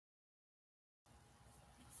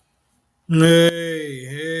Hey,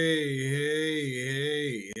 hey, hey,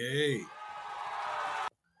 hey, hey.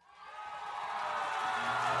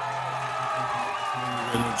 We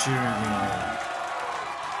got no cheering going on.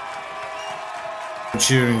 No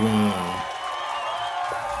cheering going on.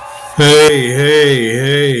 Hey, hey,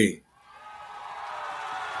 hey.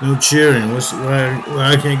 No cheering.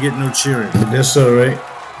 Why I can't get no cheering? But that's all right.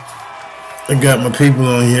 I got my people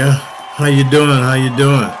on here. How you doing? How you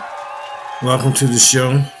doing? Welcome to the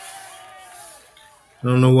show. I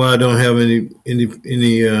don't know why I don't have any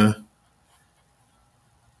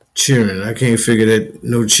cheering. I can't figure that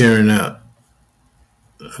no cheering out.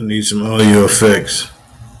 I need some audio effects.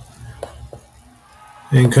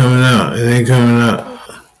 Ain't coming out. It ain't coming out.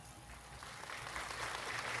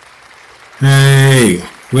 Hey.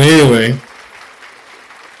 Well, anyway,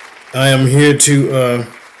 I am here to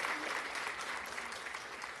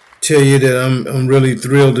tell you that I'm really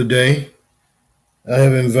thrilled today. I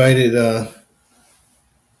have invited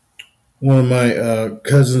one of my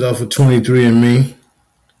cousins off of 23andMe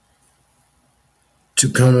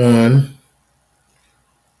to come on.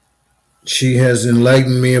 She has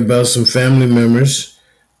enlightened me about some family members,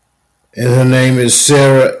 and her name is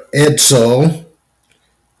Sarah Edsall.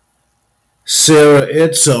 Sarah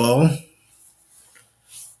Edsall.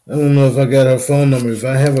 I don't know if I got her phone number. If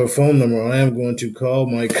I have her phone number, I am going to call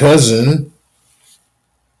my cousin,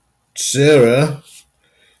 Sarah,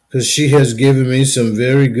 because she has given me some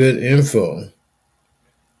very good info.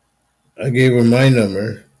 I gave her my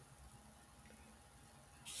number.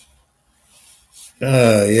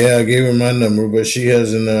 Yeah, I gave her my number, but she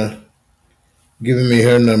hasn't given me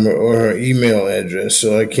her number or her email address,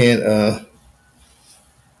 so I can't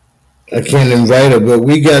invite her. But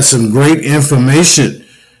we got some great information.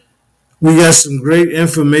 We got some great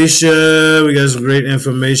information. We got some great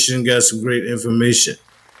information. Got some great information,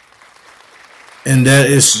 and that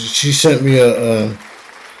is she sent me a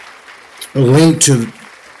link to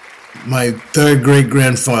my third great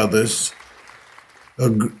grandfather's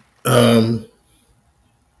um,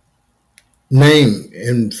 name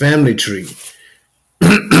and family tree.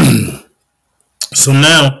 So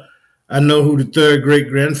now I know who the third great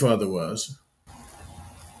grandfather was.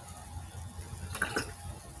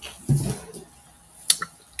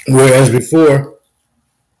 Whereas before,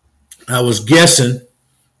 I was guessing,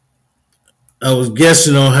 I was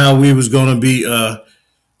guessing on how we was going to be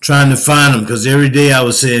trying to find him because every day I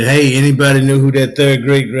was saying, "Hey, anybody know who that third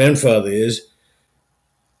great grandfather is?"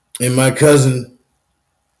 And my cousin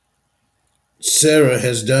Sarah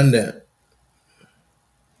has done that.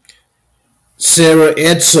 Sarah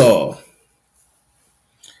Edsall.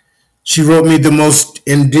 She wrote me the most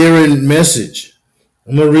endearing message.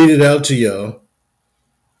 I'm gonna read it out to y'all.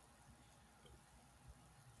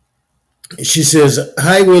 She says,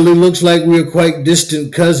 "Hi, Willie. Looks like we're quite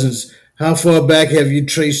distant cousins. How far back have you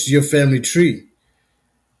traced your family tree?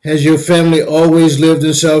 Has your family always lived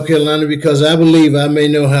in South Carolina? Because I believe I may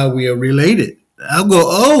know how we are related." I'll go,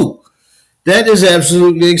 "Oh, that is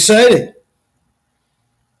absolutely exciting."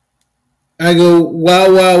 I go,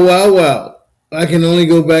 "Wow, wow, wow, wow." I can only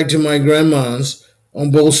go back to my grandma's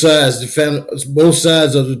on both sides, both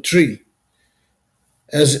sides of the tree.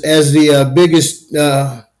 As the biggest,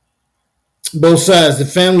 both sides, the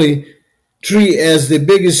family tree as the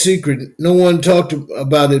biggest secret. No one talked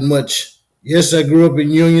about it much. Yes, I grew up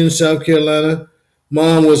in Union, South Carolina.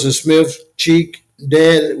 Mom was a Smith Cheek.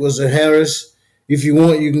 Dad was a Harris. If you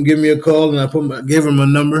want, you can give me a call, and gave her my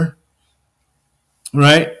number.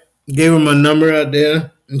 Right? Gave her my number out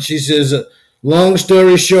there, and she says, "Long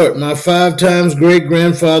story short, my five times great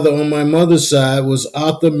grandfather on my mother's side was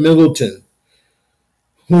Arthur Middleton,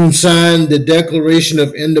 who signed the Declaration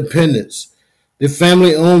of Independence. The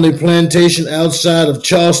family owned a plantation outside of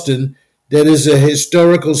Charleston that is a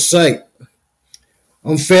historical site.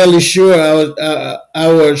 I'm fairly sure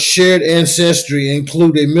our shared ancestry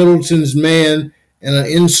include a Middleton's man and an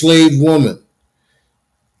enslaved woman."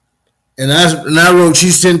 And I wrote.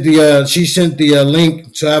 She sent the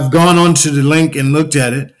link, so I've gone onto the link and looked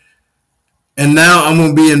at it, and now I'm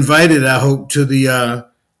going to be invited. I hope to the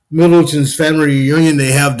Middleton's family reunion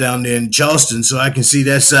they have down there in Charleston, so I can see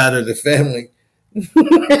that side of the family.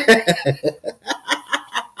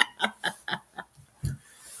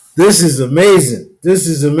 This is amazing. This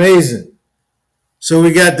is amazing. So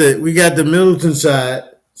we got the Middleton side.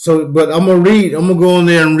 So, but I'm gonna read. I'm gonna go in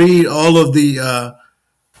there and read all of the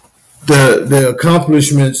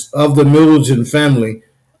accomplishments of the Middleton family,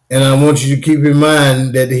 and I want you to keep in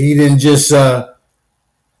mind that he didn't just.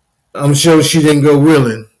 I'm sure she didn't go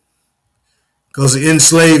willing, because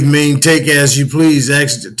enslaved mean take as you please.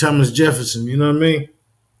 Ask Thomas Jefferson. You know what I mean?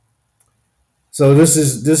 So this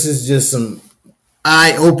is just some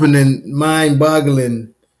eye-opening,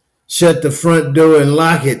 mind-boggling, shut the front door and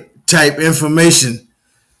lock it type information.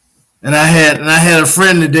 And I had a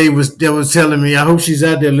friend today that was telling me. I hope she's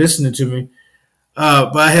out there listening to me.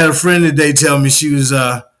 But I had a friend today tell me she was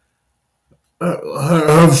her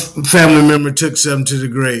family member took something to the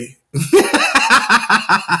grave.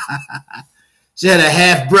 She had a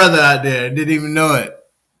half brother out there, didn't even know it.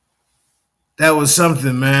 That was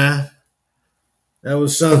something, man. That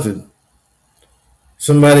was something.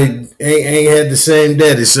 Somebody ain't had the same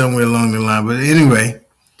daddy somewhere along the line. But anyway,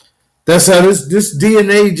 that's how this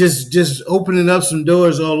DNA just opening up some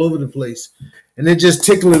doors all over the place, and it just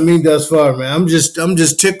tickling me thus far, man. I'm just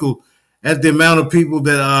tickled at the amount of people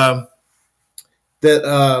that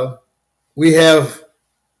we have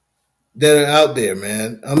that are out there,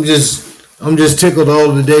 man. I'm just tickled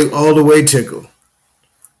all the way tickled.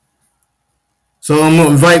 So I'm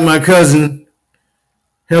gonna invite my cousin.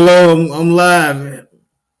 Hello, I'm live.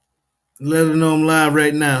 Let her know I'm live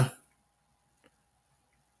right now,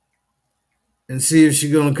 and see if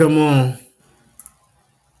she's gonna come on.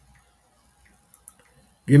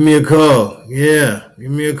 Give me a call. Yeah,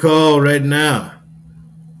 give me a call right now.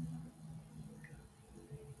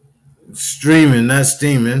 Streaming, not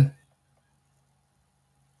steaming.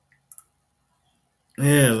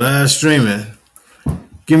 Yeah, live streaming.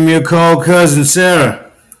 Give me a call, cousin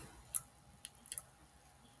Sarah.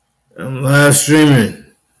 I'm live streaming.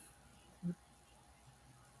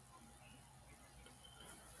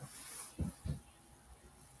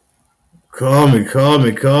 Call me, call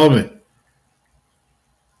me, call me.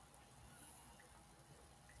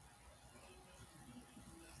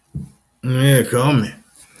 Yeah, call me.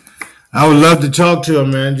 I would love to talk to her,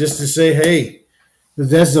 man, just to say hey. Because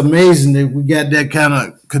that's amazing that we got that kind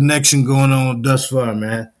of connection going on thus far,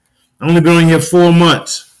 man. I've only been on here 4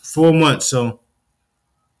 months. 4 months, so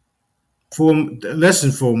less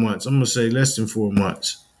than 4 months. I'm gonna say less than 4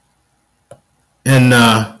 months. And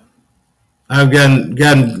I've gotten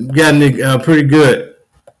it pretty good.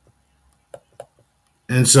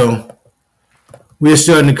 And so we're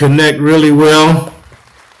starting to connect really well.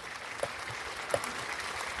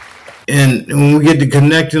 And when we get to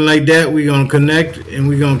connecting like that, we're gonna connect and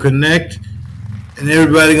we're gonna connect, and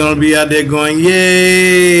everybody gonna be out there going,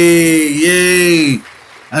 "Yay, yay!"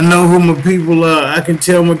 I know who my people are. I can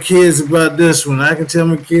tell my kids about this one. I can tell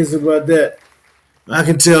my kids about that. I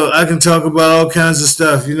can talk about all kinds of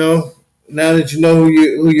stuff. Now that you know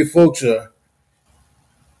who your folks are.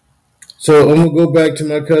 So I'm gonna go back to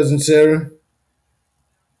my cousin Sarah.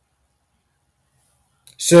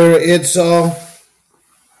 Sarah Itzall,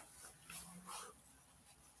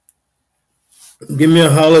 give me a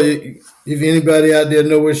holler if anybody out there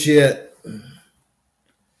know where she at.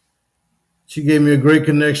 She gave me a great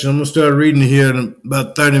connection. I'm gonna start reading here in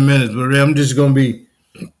about 30 minutes, but I'm just gonna be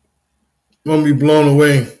blown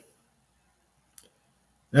away.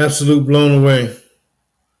 Absolute blown away.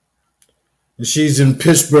 And she's in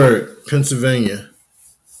Pittsburgh, Pennsylvania.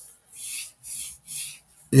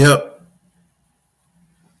 Yep.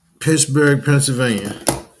 Pittsburgh, Pennsylvania.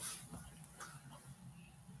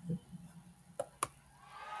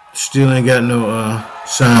 Still ain't got no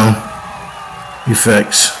sound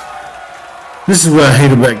effects. This is what I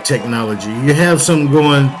hate about technology. You have something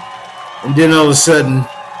going, and then all of a sudden,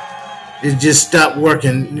 it just stopped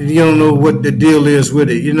working. You don't know what the deal is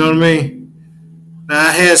with it. You know what I mean? Now,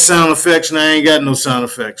 I had sound effects, and I ain't got no sound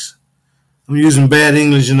effects. I'm using bad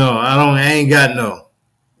English, I ain't got no.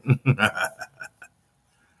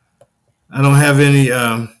 I don't have any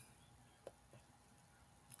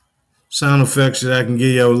sound effects that I can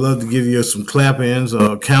give you. I would love to give you some clap ins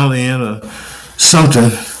or count in or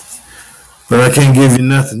something, but I can't give you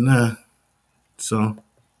nothing now. So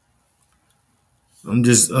I'm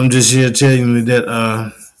just here telling you that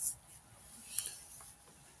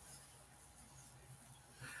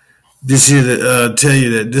this here to tell you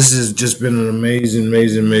that this has just been an amazing,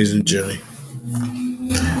 amazing, amazing journey.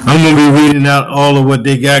 I'm gonna be reading out all of what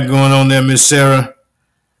they got going on there, Miss Sarah.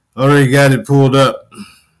 Already got it pulled up.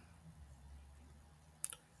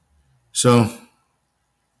 So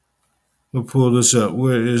we'll pull this up.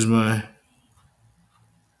 Where is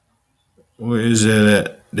that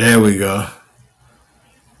at? There we go.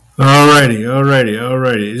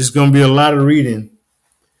 Alrighty. It's gonna be a lot of reading.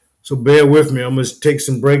 So bear with me. I'm gonna take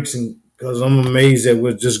some breaks because I'm amazed at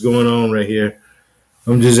what's just going on right here.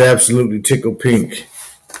 I'm just absolutely tickled pink.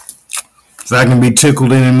 If I can be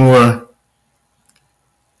tickled anymore,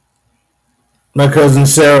 my cousin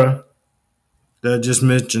Sarah, that I just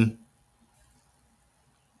mentioned,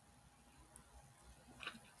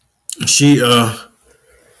 she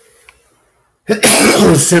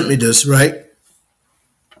sent me this, right?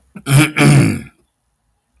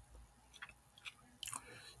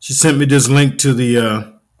 She sent me this link to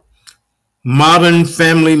the Modern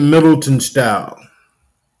Family Middleton style.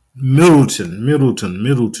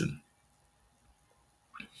 Middleton.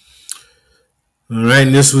 All right,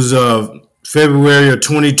 and this was February of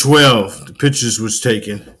 2012. The pictures was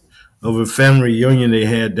taken of a family reunion they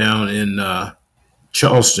had down in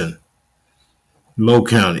Charleston, Low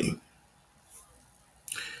County.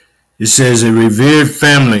 It says a revered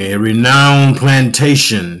family, a renowned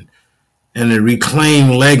plantation, and a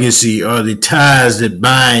reclaimed legacy are the ties that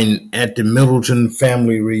bind at the Middleton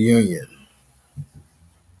family reunion.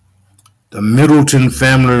 The Middleton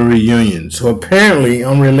family reunion. So apparently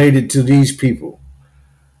I'm related to these people.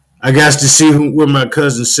 I got to see where my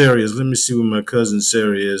cousin Sarah is. Let me see where my cousin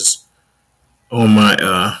Sarah is on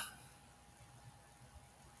my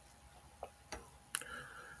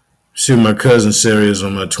see where my cousin Sarah is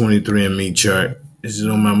on my 23andMe chart. Is it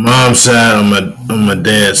on my mom's side or on my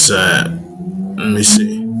dad's side? Let me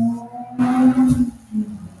see.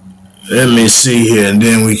 Let me see here, and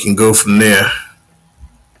then we can go from there.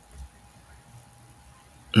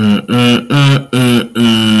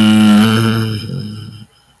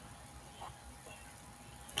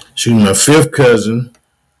 She's my fifth cousin.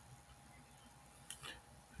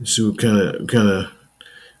 Let's see what kind of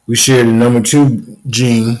we share the number 2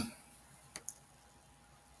 gene.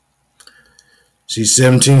 She's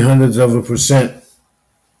 0.17%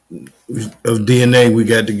 of DNA we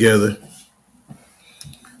got together.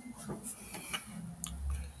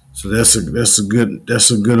 So that's a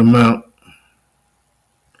good amount.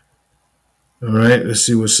 All right, let's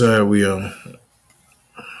see what side we on.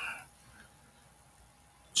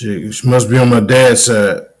 She must be on my dad's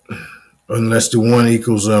side, unless the 1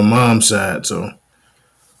 equals our mom's side. So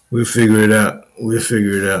we'll figure it out.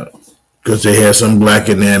 Because they had some black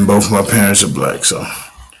in there, and both my parents are black. So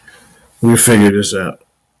we'll figure this out.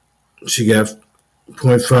 She got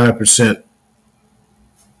 0.5%.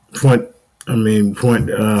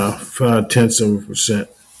 0.5%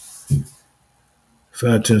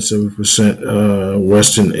 0.5%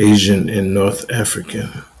 Western Asian and North African,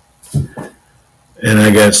 and I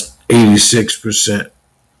got 86%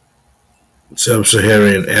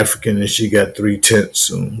 Sub-Saharan African, and she got 0.3.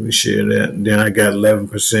 So we share that. And then I got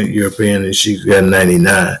 11% European, and she's got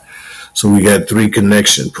 99. So we got 3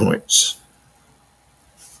 connection points.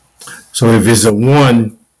 So if it's a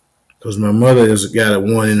 1, because my mother has got a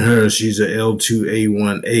 1 in her, she's a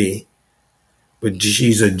L2A1A, but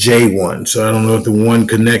she's a J1. So I don't know if the 1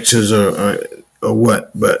 connects us or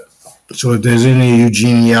what. But so if there's any of you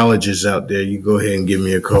genealogists out there, you go ahead and give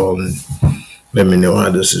me a call and let me know how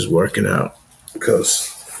this is working out,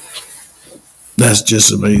 because that's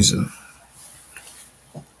just amazing.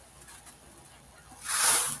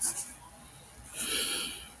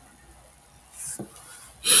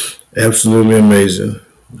 Absolutely amazing.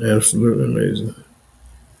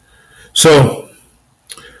 So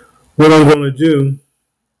what I'm going to do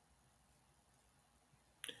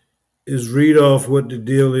is read off what the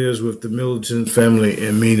deal is with the Middleton family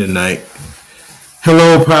and me tonight.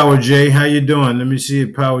 Hello, Power J. How you doing? Let me see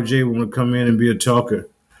if Power J want to come in and be a talker.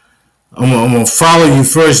 I'm going to follow you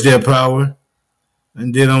first there, Power,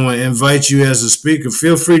 and then I'm going to invite you as a speaker.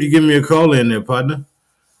 Feel free to give me a call in there, partner.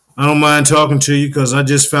 I don't mind talking to you because I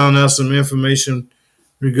just found out some information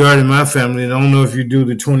regarding my family. And I don't know if you do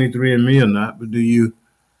the 23andMe or not, but do you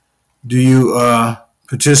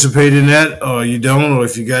participate in that, or you don't, or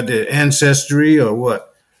if you got the ancestry or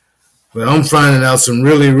what? But I'm finding out some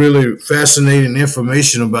really, really fascinating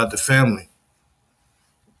information about the family.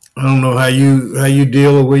 I don't know how you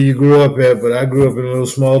deal or where you grew up at, but I grew up in a little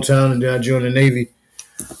small town, and then I joined the Navy.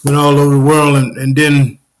 Went all over the world, and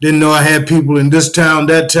then didn't know I had people in this town,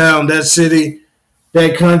 that city,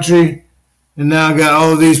 that country, and now I got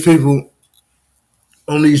all of these people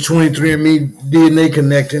on these 23andMe DNA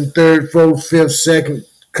connecting, 3rd, 4th, 5th, 2nd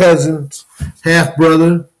cousins, half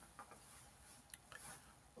brother,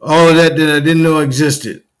 all of that I didn't know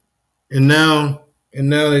existed, and now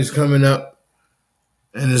it's coming up,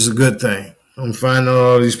 and it's a good thing. I'm finding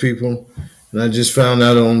all these people, and I just found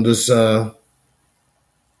out on this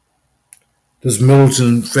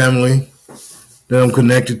Middleton family that I'm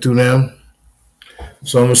connected to them.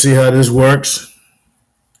 So I'm gonna see how this works,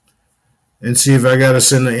 and see if I gotta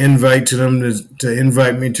send an invite to them to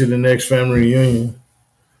invite me to the next family reunion.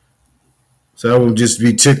 So I will just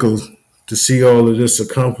be tickled to see all of this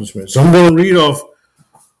accomplishment. So I'm going to read off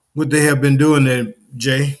what they have been doing there,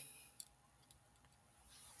 Jay.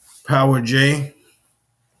 Power J.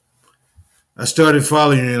 I started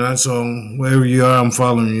following you, and so wherever you are, I'm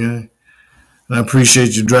following you. I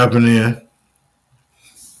appreciate you dropping in.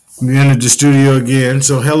 We entered the studio again.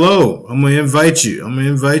 So hello. I'm gonna invite you.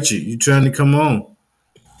 You trying to come on?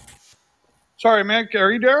 Sorry, man.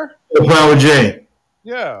 Are you there? Oh, Power J.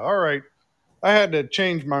 Yeah. All right. I had to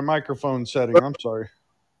change my microphone setting. I'm sorry.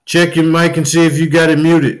 Check your mic and see if you got it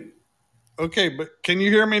muted. Okay, but can you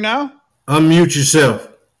hear me now? Unmute yourself.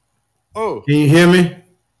 Oh, Can you hear me?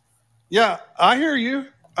 yeah. I hear you.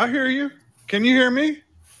 I hear you. Can you hear me?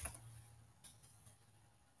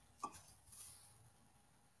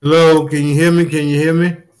 Hello, can you hear me? Can you hear me?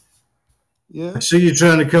 I Yes. see you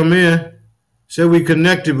trying to come in. Said we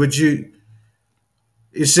connected, but you.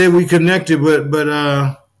 It said we connected, but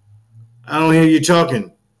I don't hear you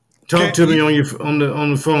talking. Talk Can to you? me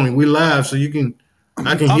on the phone. We live, so you can.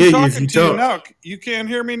 I can I'm hear you if talking you to you talk. now. You can't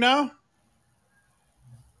hear me now?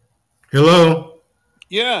 Hello.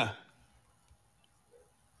 Yeah.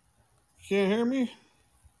 Can't hear me?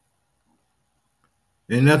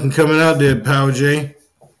 Ain't nothing coming out there, Power J.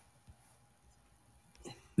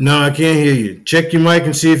 No, I can't hear you. Check your mic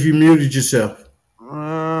and see if you muted yourself.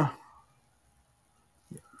 Uh,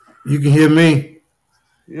 You can hear me.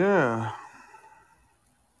 yeah.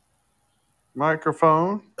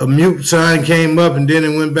 Microphone. A mute sign came up and then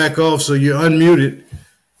it went back off, so you're unmuted.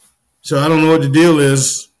 So I don't know what the deal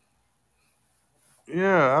is.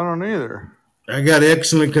 Yeah, I don't either. I got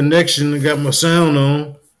excellent connection. I got my sound on.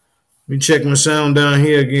 Let me check my sound down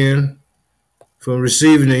here again for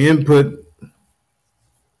receiving the input.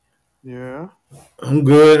 Yeah. I'm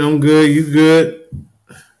good. I'm good. You good?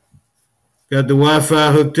 Got the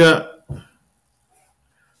Wi-Fi hooked up. I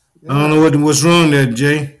don't Yeah. know what's wrong there,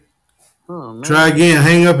 Jay. Oh, Try man. again.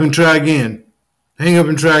 Hang up and try again. Hang up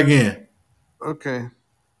and try again. Okay.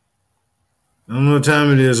 I don't know what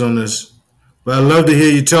time it is on this, but I'd love to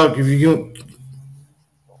hear you talk. If you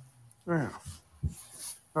Yeah.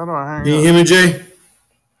 How do I hang can you up? hear me, Jay?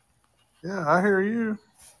 Yeah, I hear you.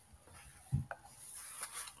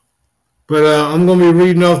 But I'm gonna be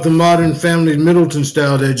reading off the Modern Family Middleton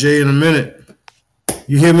style there, Jay, in a minute.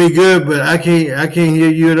 You hear me good, but I can't hear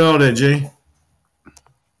you at all there, Jay.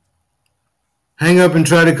 Hang up and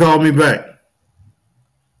try to call me back.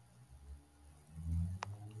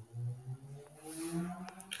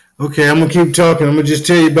 Okay, I'm gonna keep talking. I'm gonna just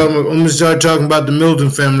tell you about I'm gonna start talking about the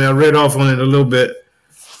Middleton family. I read off on it a little bit.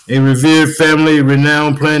 A revered family, a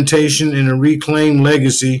renowned plantation, and a reclaimed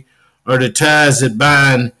legacy are the ties that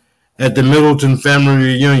bind at the Middleton family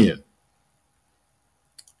reunion.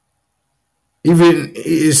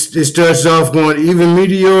 It starts off going, even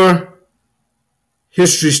Meteor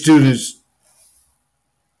history students,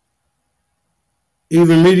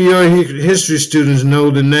 even Meteor history students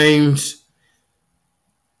know the names.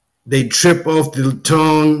 They trip off the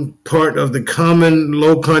tongue part of the common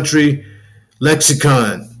low country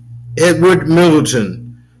lexicon. Edward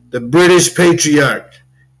Middleton, the British patriarch,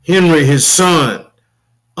 Henry, his son,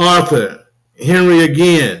 Arthur, Henry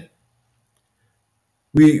again.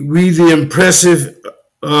 We know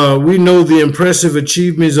the impressive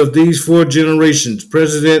achievements of these four generations.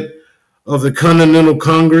 President of the Continental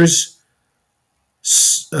Congress,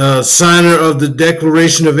 signer of the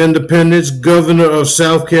Declaration of Independence, governor of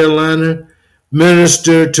South Carolina,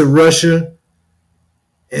 minister to Russia,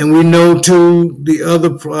 and we know too the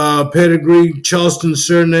other pedigree, Charleston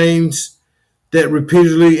surnames that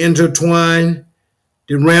repeatedly intertwine.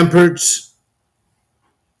 The Ramparts,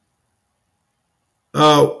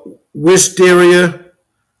 uh, Wisteria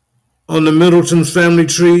on the Middleton's family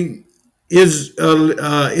tree, Izzards.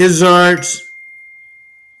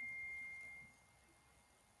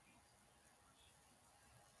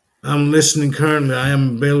 I'm listening currently. I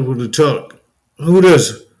am available to talk. Who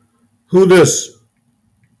this? Who this?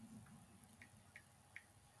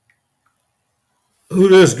 Who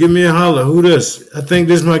this? Give me a holler. Who this? I think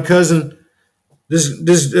this is my cousin. This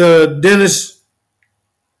Dennis.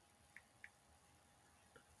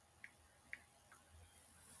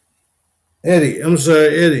 Eddie. I'm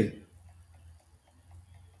sorry, Eddie.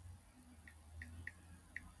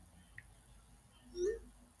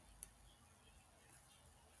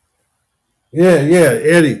 Yeah, yeah,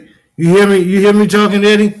 Eddie. You hear me? You hear me talking,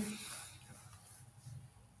 Eddie?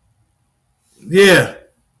 Yeah,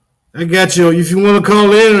 I got you. If you want to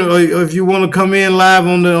call in, or if you want to come in live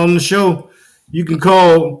on the show, you can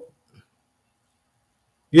call.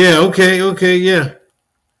 Yeah, okay, okay, yeah.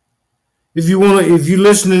 If you want to, if you're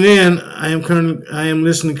listening in, I am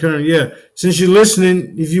listening currently. Yeah, since you're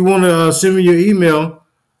listening, if you want to send me your email,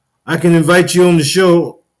 I can invite you on the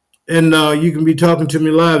show, and you can be talking to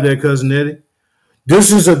me live there, cousin Eddie.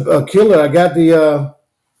 This is a killer. I got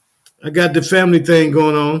the family thing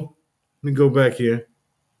going on. Let me go back here.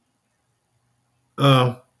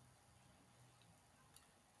 uh,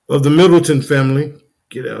 of the Middleton family.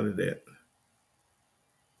 Get out of that.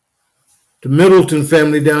 The Middleton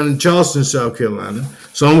family down in Charleston, South Carolina.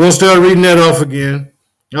 So I'm going to start reading that off again.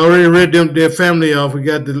 I already read their family off. We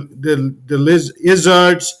got the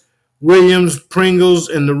Izzards, Williams, Pringles,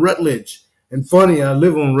 and the Rutledge. And funny, I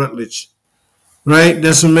live on Rutledge. Right?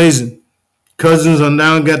 That's amazing. Cousins are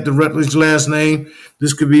now got the Rutledge last name.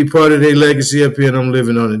 This could be part of their legacy up here, and I'm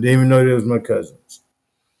living on it. Didn't even know they was my cousins.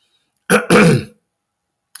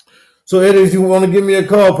 So, Eddie, if you want to give me a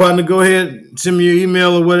call, partner, go ahead, send me your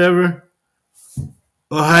email or whatever.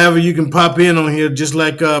 Or however you can pop in on here, just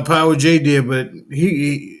like Power J did. But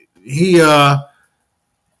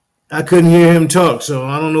I couldn't hear him talk, so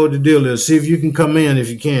I don't know what the deal is. See if you can come in if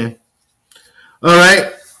you can. All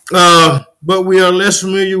right. But we are less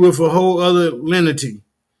familiar with a whole other lenity.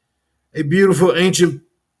 A beautiful ancient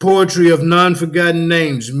poetry of non-forgotten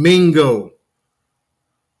names: Mingo,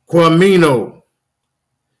 Quamino,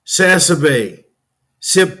 Sasabe,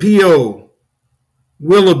 Scipio,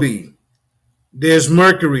 Willoughby. There's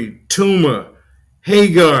Mercury, Tuma,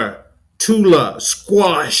 Hagar, Tula,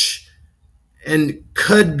 Squash, and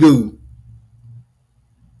Kudgu.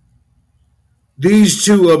 These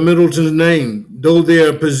two are Middleton's name, though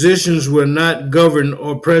their positions were not governed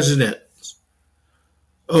or president.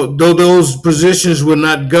 Though those positions were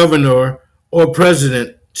not governor or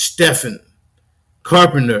president: Stephen,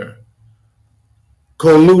 Carpenter,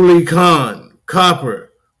 Koluli Khan,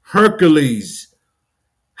 Copper, Hercules,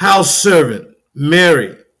 house servant,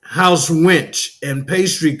 Mary, house wench, and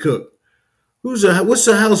pastry cook. What's a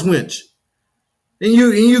house wench? And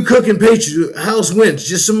you cooking pastry, house wench,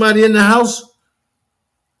 just somebody in the house?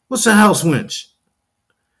 What's a house wench?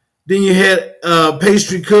 Then you had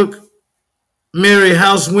pastry cook, Mary,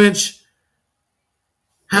 house wench,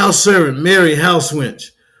 house servant, Mary, house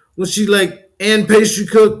wench. Was she like and pastry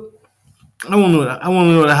cook? I want to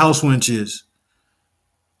know what a house wench is.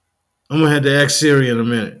 I'm gonna have to ask Siri in a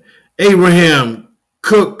minute. Abraham,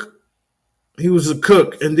 cook. He was a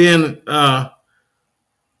cook, and then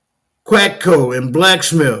Quackco and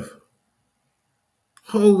blacksmith.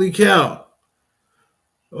 Holy cow!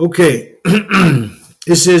 Okay,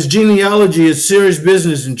 it says genealogy is serious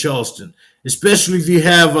business in Charleston, especially if you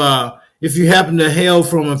happen to hail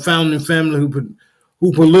from a founding family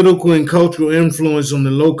who political and cultural influence on the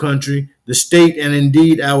Low Country, the state, and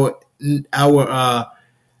indeed our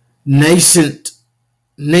nascent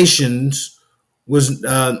nations was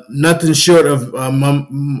nothing short of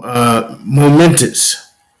momentous.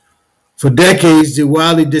 For decades, the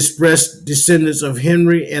widely dispersed descendants of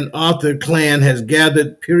Henry and Arthur clan has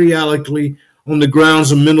gathered periodically on the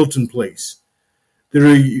grounds of Middleton Place.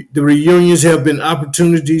 The reunions have been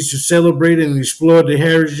opportunities to celebrate and explore the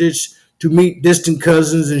heritage, to meet distant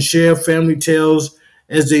cousins and share family tales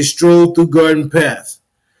as they stroll through Garden Path.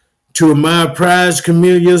 To admire prized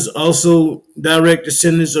camellias, also direct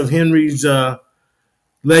descendants of Henry's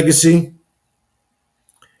legacy,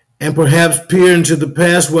 and perhaps peer into the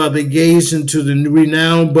past while they gaze into the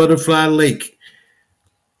renowned Butterfly Lake,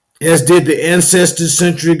 as did the ancestors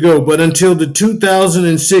century ago. But until the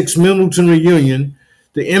 2006 Middleton reunion,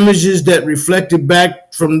 the images that reflected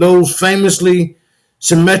back from those famously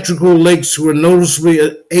symmetrical lakes were noticeably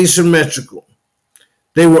asymmetrical.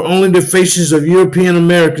 They were only the faces of European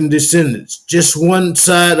American descendants, just one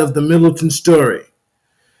side of the Middleton story.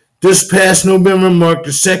 This past November marked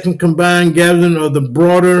the second combined gathering of the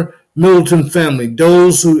broader Middleton family,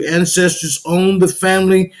 those whose ancestors owned the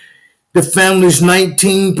family's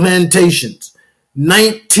 19 plantations.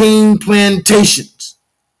 19 plantations.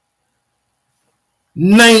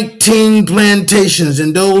 19 plantations,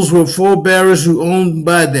 and those were forebears who owned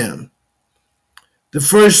by them. The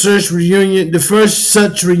first such reunion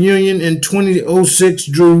in 2006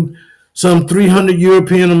 drew some 300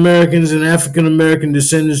 European Americans and African American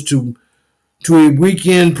descendants to a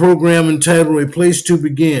weekend program entitled A Place to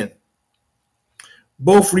Begin.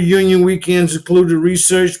 Both reunion weekends included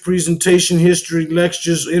research, presentation, history,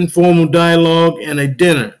 lectures, informal dialogue, and a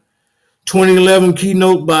dinner. 2011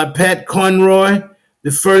 keynote by Pat Conroy.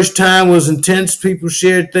 The first time was intense. People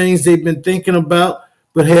shared things they'd been thinking about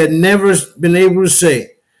but had never been able to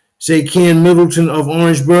say. Say Ken Middleton of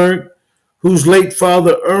Orangeburg, whose late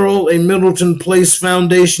father Earl, a Middleton Place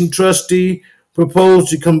Foundation trustee,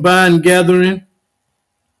 proposed a combined gathering.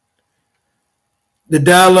 The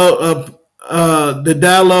dialogue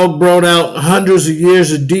brought out hundreds of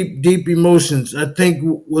years of deep, deep emotions. I think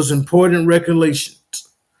was important recollections.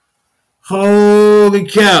 Holy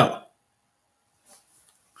cow!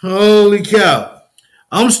 Holy cow!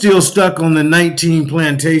 I'm still stuck on the 19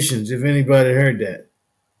 plantations. If anybody heard that.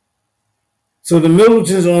 So the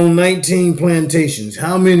Middletons owned 19 plantations.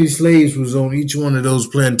 How many slaves was on each one of those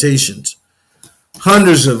plantations?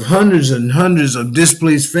 Hundreds of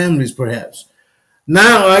displaced families, perhaps.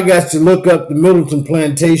 Now I got to look up the Middleton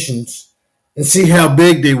plantations and see how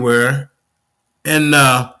big they were, and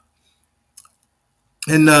to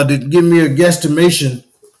give me a guesstimation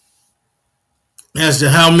as to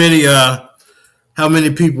how many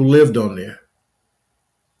people lived on there.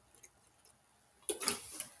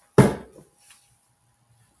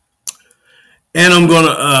 And I'm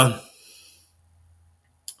gonna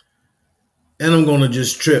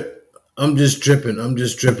just trip. I'm just tripping.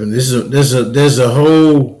 There's a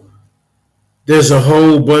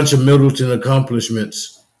whole bunch of Middleton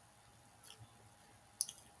accomplishments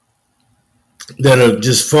that are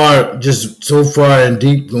just so far and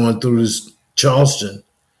deep going through this Charleston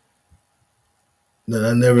that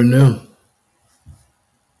I never knew.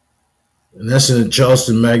 And that's in the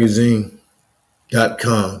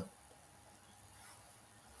CharlestonMagazine.com.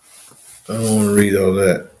 I don't want to read all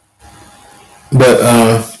that. But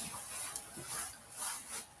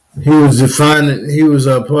he was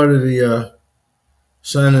part of the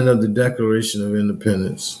signing of the Declaration of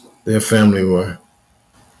Independence. Their family were.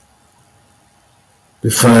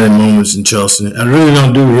 Defining moments in Charleston. I really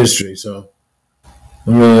don't do history, so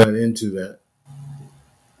I'm really not into that.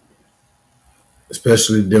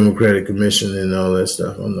 Especially the Democratic Commission and all that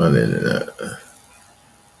stuff. I'm not into that.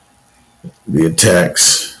 The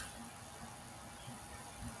attacks.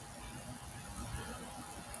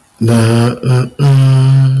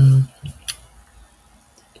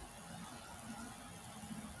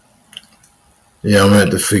 Yeah, I'm gonna have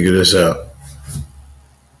to figure this out.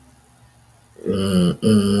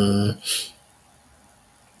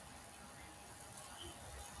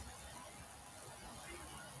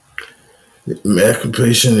 The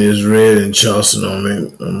occupation is read in Charleston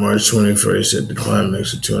on March 21st at the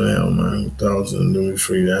climax of 2,500,000 newly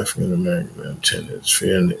freed African American attendants,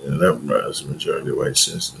 fearing an uprising, majority of white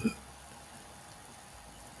citizens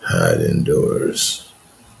hide indoors.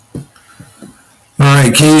 All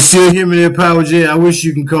right, can you still hear me there, Power J? I wish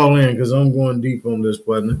you can call in because I'm going deep on this,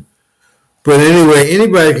 partner. But anyway,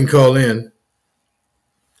 anybody can call in.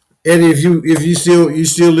 Eddie, if you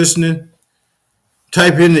still listening,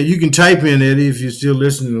 type in that. You can type in, Eddie, if you're still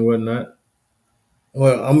listening and whatnot.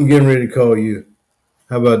 Well, I'm getting ready to call you.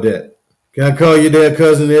 How about that? Can I call you there,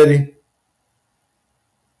 cousin Eddie?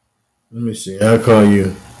 Let me see. I'll call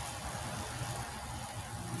you.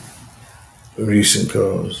 Recent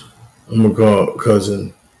calls. I'm gonna call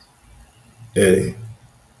cousin Eddie.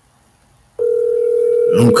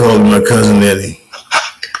 I'm calling my cousin Eddie.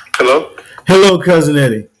 Hello? Hello, cousin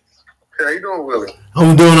Eddie. How you doing, Willie?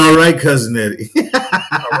 I'm doing all right, cousin Eddie. All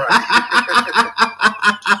right.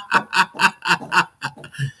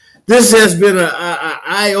 This has been an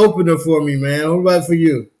eye opener for me, man. What about for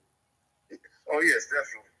you? Oh yes,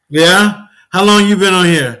 definitely. Yeah. How long you been on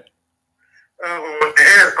here?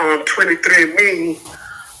 On 23andMe,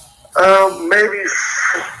 maybe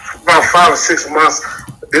about 5 or 6 months.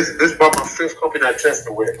 This is about my 5th company I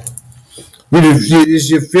tested with. This is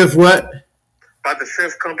your 5th what? About the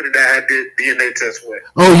 5th company that I did DNA test with.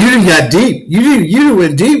 Oh, you done got deep. You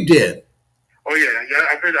went deep then. Oh yeah.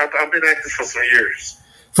 I've been active for some years.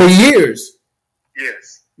 For years.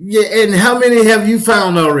 Yes. Yeah, and how many have you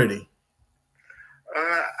found already?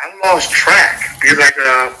 I lost track because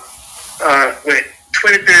with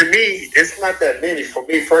 23andMe, it's not that many for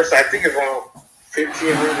me. First, I think it's around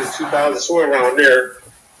 1,500, 2,000, somewhere around there.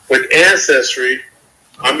 With Ancestry,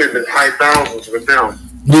 I'm in the high thousands with them.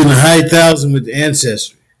 You're in the high thousands with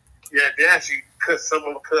Ancestry. Yeah, they actually cut some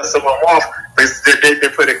of them off. They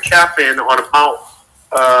put a cap in on the amount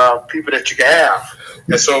people that you can have.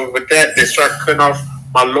 And so with that, they start cutting off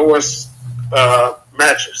my lowest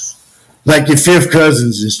matches. Like your 5th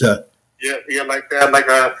cousins and stuff. Yeah, like that. Like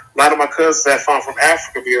a lot of my cousins I found from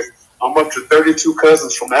Africa, because I'm up to 32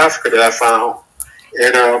 cousins from Africa that I found.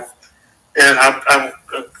 And I'm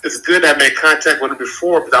it's good I made contact with them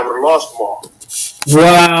before, because I would have lost them all.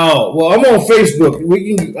 Wow. Well, I'm on Facebook.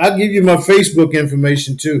 I'll give you my Facebook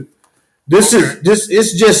information too.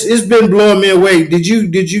 It's been blowing me away. Did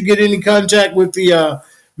you get any contact with the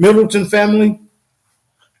Middleton family?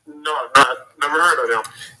 No, never heard of them.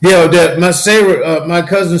 Yeah, my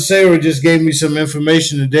cousin Sarah just gave me some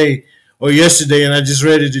information today or yesterday, and I just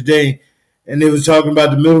read it today. And they was talking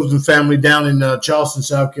about the Middleton family down in Charleston,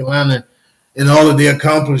 South Carolina, and all of their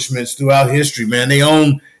accomplishments throughout history. Man, they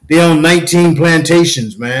own 19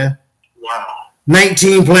 plantations, man. Wow.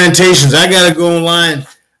 19 plantations. I gotta go online.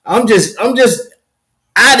 I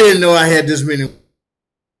didn't know I had this many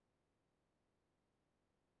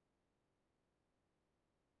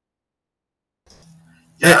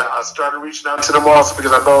Yeah, I started reaching out to them also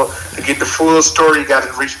because I know to get the full story, you got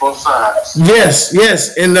to reach both sides. Yes.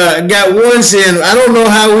 And I got one saying, I don't know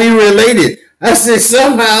how we related. I said,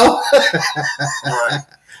 somehow. Right.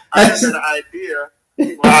 I have an idea.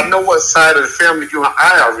 Well, I know what side of the family you and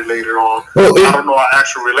I are related on. I don't know our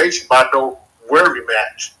actual relation, but I know where we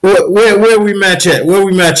match. Where we match at? Where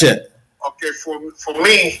we match at? Okay, for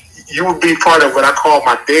me, you would be part of what I call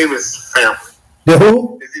my Davis family. The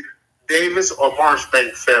who? Is it Davis or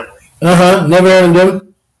Marshbank family? Never heard of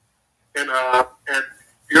them. And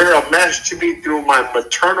you're a match to me through my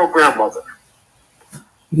maternal grandmother.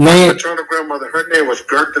 Man. My maternal grandmother, her name was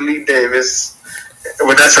Gertha Lee Davis.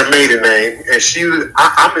 Well, that's her maiden name, and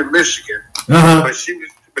I'm in Michigan, but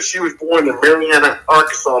she was born in Marianna,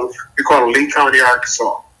 Arkansas. We call it Lee County,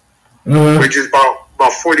 Arkansas, which is about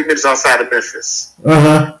 40 minutes outside of Memphis.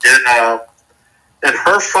 And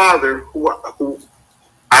her father, who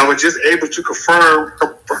I was just able to confirm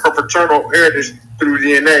her paternal heritage through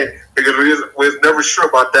DNA because we was never sure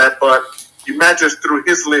about that, but you match us through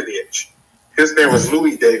his lineage. His name was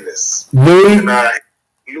Louis Davis. Louis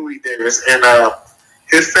Davis, and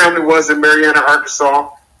his family was in Marianna, Arkansas,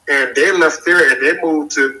 and they left there and they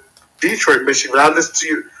moved to Detroit, Michigan. I listened to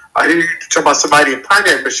you. I hear you talk about somebody in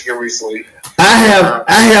Pontiac, Michigan recently.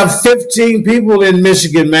 I have 15 people in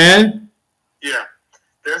Michigan, man. Yeah,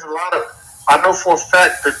 there's a lot of. I know for a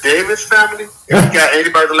fact the Davis family. If you got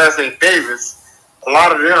anybody the last name Davis, a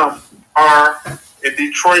lot of them are in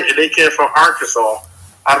Detroit and they came from Arkansas.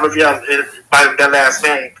 I don't know if you have anybody with that last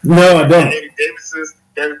name. No, I don't. Any Davises,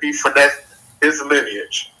 that would be for that his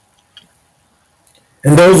lineage.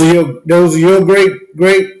 And those are your great.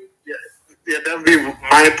 Yeah, that would be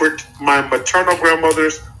my maternal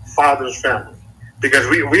grandmother's father's family. Because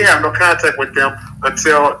we have no contact with them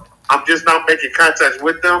until I'm just now making contact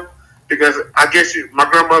with them. Because I guess my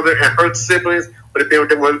grandmother and her siblings would have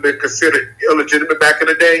been considered illegitimate back in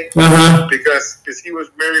the day. Because he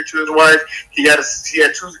was married to his wife, he had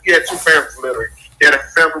two families literally. He had a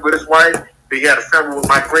family with his wife, but he had a family with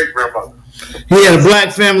my great grandmother. He had a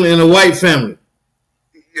black family and a white family.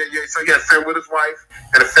 Yeah. So he had a family with his wife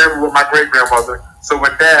and a family with my great grandmother. So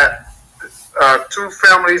with that, two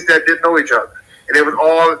families that didn't know each other, and they was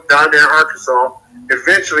all down there in Arkansas.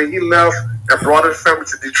 Eventually, he left and brought his family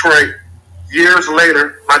to Detroit. Years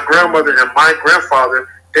later, my grandmother and my grandfather,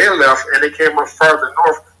 they left and they came up farther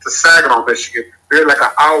north to Saginaw, Michigan. They're like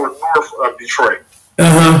an hour north of Detroit.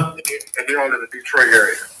 And they're all in the Detroit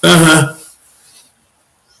area.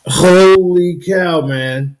 Holy cow,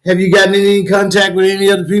 man. Have you gotten any contact with any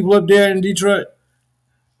other people up there in Detroit?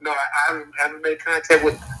 No, I haven't made contact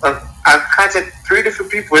with. I've contacted 3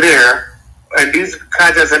 different people there, and these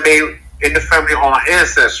contacts I made in the family on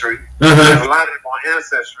Ancestry. There's a lot of them on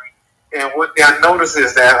Ancestry. And what I noticed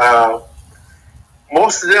is that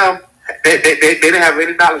most of them, they didn't have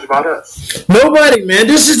any knowledge about us. Nobody, man.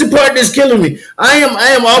 This is the part that's killing me.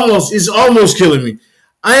 It's almost killing me.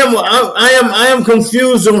 I am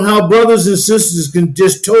confused on how brothers and sisters can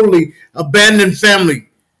just totally abandon family.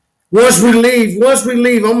 Once we leave,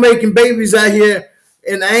 I'm making babies out here,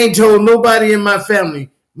 and I ain't told nobody in my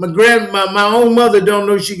family. My own mother don't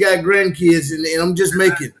know she got grandkids, and I'm just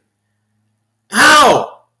making.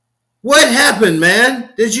 How? What happened,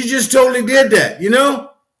 man? That you just totally did that, you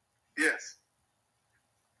know? Yes.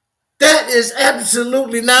 That is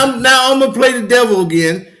absolutely now I'm gonna play the devil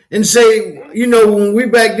again and say, you know, when we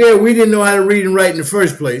back there, we didn't know how to read and write in the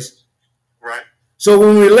first place. Right. So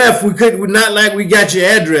when we left, we're not like we got your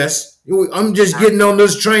address. I'm just getting on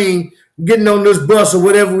this train, getting on this bus or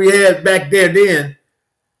whatever we had back there then,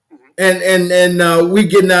 and we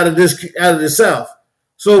getting out of the South.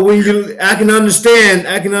 So I can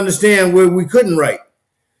understand where we couldn't write.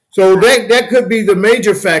 So that could be the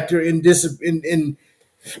major factor in distancing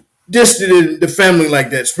the family like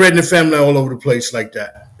that, spreading the family all over the place like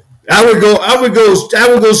that. I would go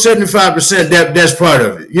 75%. That's part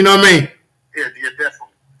of it. You know what I mean? Yeah,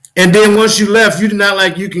 definitely. And then once you left, you did not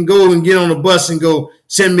like you can go and get on a bus and go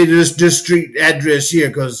send me to this street address here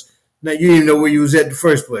because now you didn't know where you was at the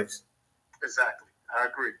first place. Exactly, I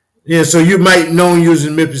agree. Yeah, so you might know you was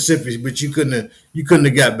in Mississippi, but you couldn't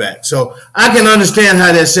have got back. So I can understand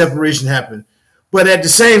how that separation happened. But at the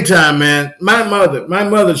same time, man, my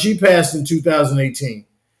mother, she passed in 2018.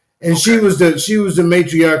 And she was the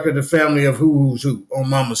matriarch of the family of who's who on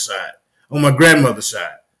mama's side, on my grandmother's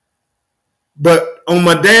side. But on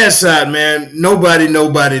my dad's side, man, nobody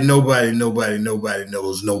knows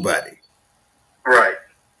nobody. Right.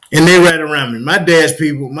 And they right around me. My dad's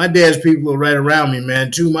people are right around me,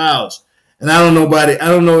 man, 2 miles. And I don't know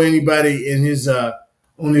anybody in his on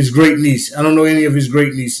his great niece. I don't know any of his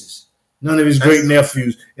great nieces. None of his great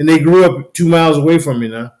nephews, and they grew up 2 miles away from me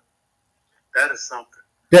now. That is something.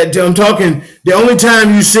 That I'm talking. The only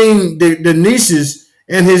time you seen the nieces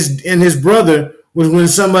and his brother was when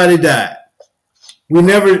somebody died. We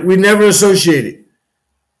never associated.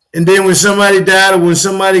 And then when somebody died or when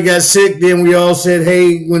somebody got sick, then we all said,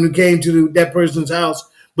 "Hey," when we came to that person's house.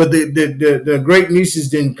 But the great nieces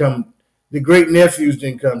didn't come. The great nephews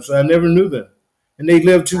didn't come, so I never knew them. And they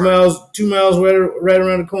lived 2 miles right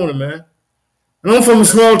around the corner, man. And I'm from a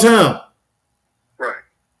small town. Right.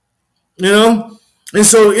 You know? And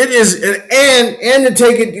so it is, and to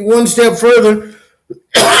take it one step further,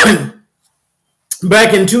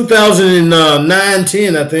 back in 2009,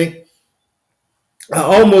 10, I think, I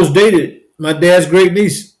almost dated my dad's great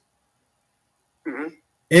niece.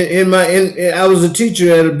 Mm-hmm. I was a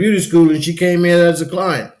teacher at a beauty school, and she came in as a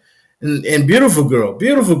client. And beautiful girl.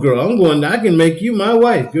 I'm going, I can make you my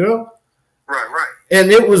wife, girl. Right. And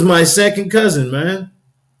it was my second cousin, man.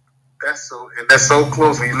 That's so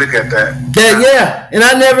close when you look at that. Yeah, and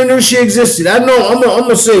I never knew she existed. I know I'm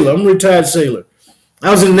a sailor. I'm a retired sailor. I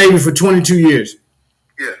was in the Navy for 22 years.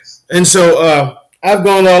 Yes. And so I've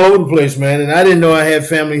gone all over the place, man. And I didn't know I had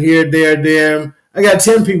family here, there. I got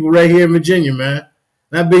 10 people right here in Virginia, man.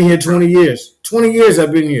 And I've been here 20 years. 20 years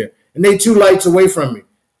I've been here. And they 2 lights away from me.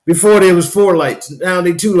 Before there was 4 lights. Now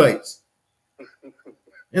they 2 lights.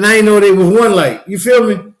 And I didn't know there was 1 light. You feel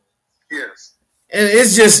me? Yes. And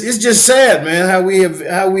it's just sad, man, how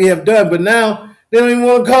we have done. But now they don't even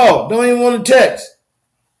want to call, don't even want to text.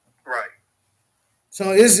 Right.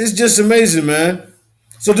 So it's just amazing, man.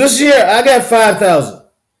 So this year I got 5,000.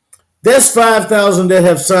 That's 5,000 that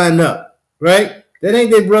have signed up, right? That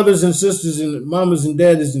ain't their brothers and sisters and mamas and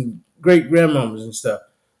daddies and great grandmamas and stuff.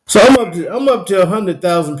 So I'm up to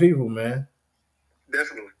 100,000 people, man.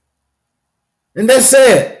 Definitely. And that's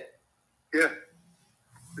sad. Yeah.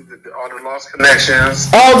 All the lost connections.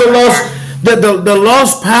 All the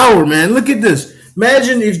lost power, man. Look at this.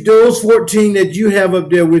 Imagine if those 14 that you have up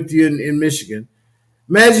there with you in Michigan,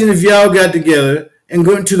 imagine if y'all got together and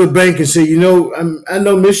go into the bank and say, I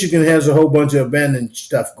know Michigan has a whole bunch of abandoned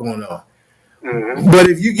stuff going on. Mm-hmm. But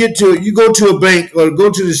if you go to a bank or go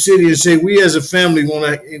to the city and say, we as a family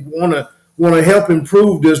want to help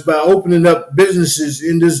improve this by opening up businesses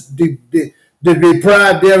in this the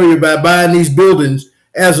deprived area by buying these buildings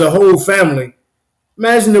as a whole family.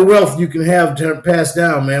 Imagine the wealth you can have to pass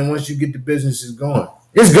down, man, once you get the businesses going.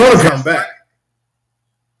 It's going to come back.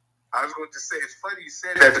 I was going to say, it's funny you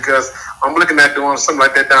said that because I'm looking at doing something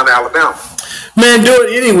like that down in Alabama. Man, do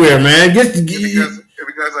it anywhere, man.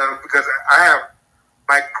 Because I have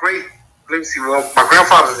my my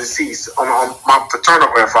grandfather's deceased, on my paternal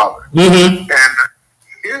grandfather. Mm-hmm. And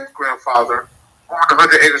his grandfather owned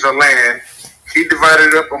 100 acres of land. He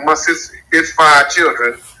divided it up amongst his 5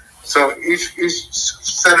 children. So each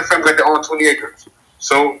set of family got their own 20 acres.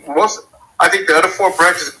 So I think the other 4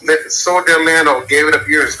 branches sold their land or gave it up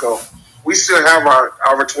years ago. We still have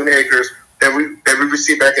our 20 acres that we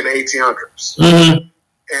received back in the 1800s. Mm-hmm.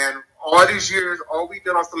 And all these years, all we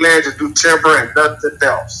did off the land is do timber and nothing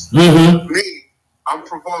else. Mm-hmm. Me, I'm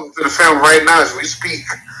proposing to the family right now as we speak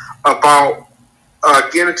about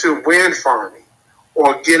getting into wind farming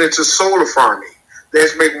or getting into solar farming.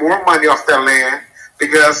 Let's make more money off that land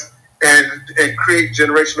and create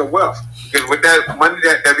generational wealth. Because with that money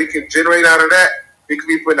that we can generate out of that, we can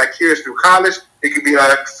be putting our kids through college. It could be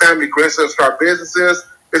our family grandsons start businesses.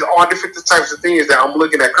 There's all different types of things that I'm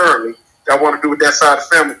looking at currently that I want to do with that side of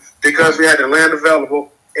the family because we had the land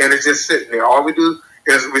available and it's just sitting there. All we do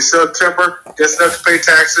is we sell timber, just enough to pay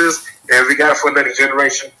taxes, and we got it for another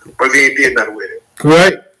generation, but we ain't did nothing with it.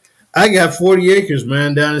 Correct. I got 40 acres,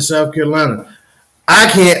 man, down in South Carolina. I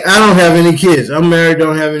don't have any kids. I'm married,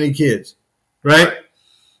 don't have any kids. Right?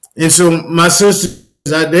 And so my sisters,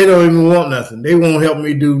 they don't even want nothing. They won't help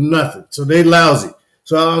me do nothing. So they lousy.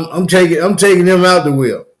 So I'm taking them out the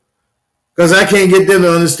wheel. Because I can't get them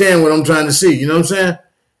to understand what I'm trying to see. You know what I'm saying?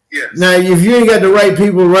 Yes. Now, if you ain't got the right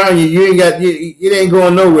people around you, it ain't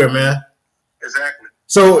going nowhere, man. Exactly.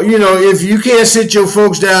 So, if you can't sit your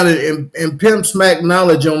folks down and pimp smack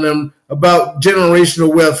knowledge on them about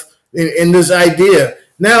generational wealth and this idea.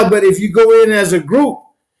 Now, but if you go in as a group,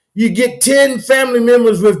 you get 10 family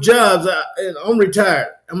members with jobs. I'm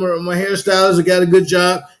retired. I'm a hairstylist. I got a good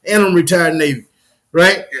job, and I'm retired Navy,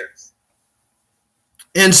 right? Yes.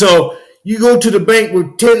 And so you go to the bank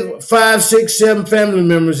with 10, 5, 6, 7 family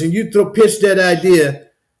members, and you pitch that idea,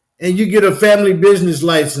 and you get a family business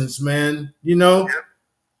license, man. Yep.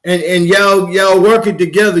 And y'all work it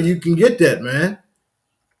together. You can get that, man.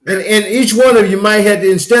 And each one of you might have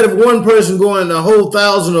to, instead of one person going a whole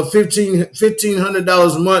 $1,000 or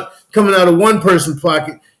 $1,500 a month coming out of one person's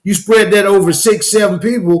pocket, you spread that over 6-7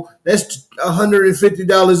 people. That's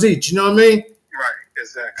 $150 each. You know what I mean? Right.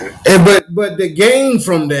 Exactly. And but the gain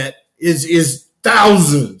from that is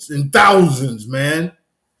thousands and thousands, man.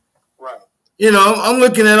 Right. You know, I'm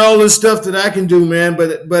looking at all this stuff that I can do, man. But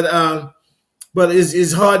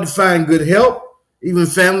it's hard to find good help. Even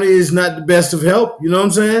family is not the best of help. You know what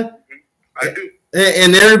I'm saying? I do.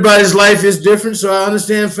 And everybody's life is different, so I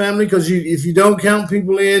understand family, because if you don't count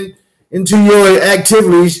people into your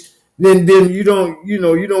activities, then you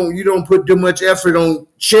don't put too much effort on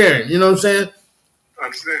sharing. You know what I'm saying? I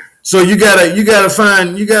understand. So you gotta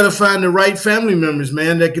find the right family members,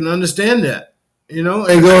 man, that can understand that. You know,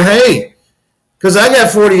 and go, hey, because I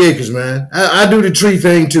got 40 acres, man. I do the tree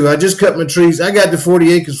thing too. I just cut my trees. I got the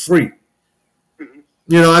 40 acres free.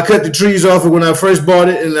 You know, I cut the trees off it when I first bought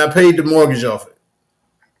it, and I paid the mortgage off it.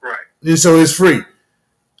 Right. And so it's free.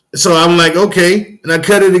 So I'm like, okay. And I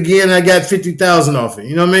cut it again. I got $50,000 off it.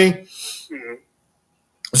 You know what I mean? Mm-hmm.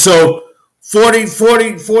 So 40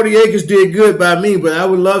 acres did good by me, but I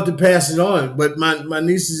would love to pass it on. But my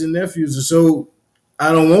nieces and nephews are so,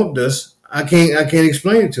 I don't want this. I can't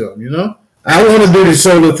explain it to them, you know? I want to do the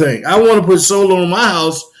solar thing. I want to put solar on my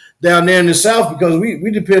house down there in the south, because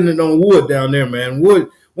we dependent on wood down there, man.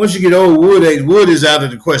 Wood, once you get old, wood is out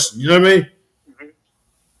of the question. You know what I mean?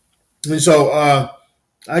 Mm-hmm. And so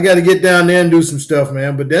I got to get down there and do some stuff,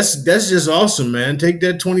 man. But that's just awesome, man. Take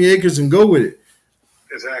that 20 acres and go with it.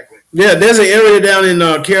 Exactly. Yeah, there's an area down in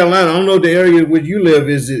Carolina. I don't know the area where you live.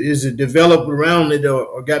 Is it developed around it,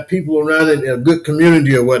 or got people around it, a good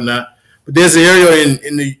community or whatnot? But there's an area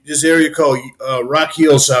in this area called Rock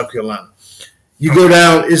Hill, South Carolina. You go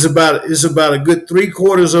down, it's about a good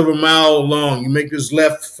 3/4 of a mile long. You make this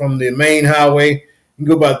left from the main highway. You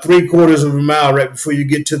go about 3/4 of a mile right before you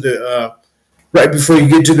get to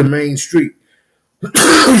the main street.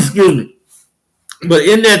 Excuse me. But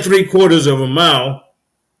in that 3/4 of a mile,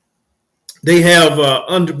 they have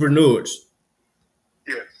entrepreneurs.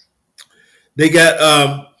 Yes. They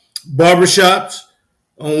got barbershops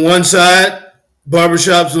on one side,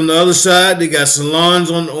 barbershops on the other side. They got salons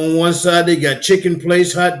on one side. They got chicken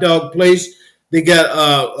place, hot dog place. They got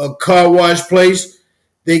a car wash place.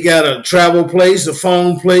 They got a travel place, a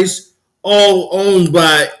phone place, all owned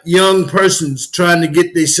by young persons trying to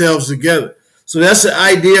get themselves together. So that's the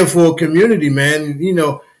idea for a community, man. You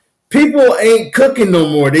know, people ain't cooking no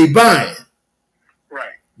more. They buying.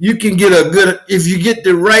 Right. You can get if you get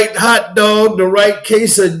the right hot dog, the right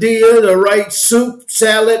quesadilla, the right soup,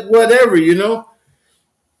 salad, whatever, you know,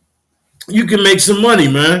 you can make some money,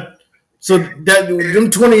 man. So that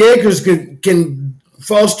them 20 acres can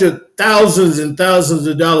foster thousands and thousands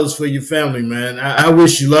of dollars for your family, man. I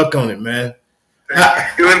wish you luck on it, man.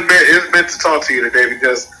 It was meant to talk to you today,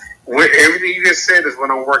 because everything you just said is what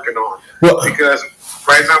I'm working on. Well, because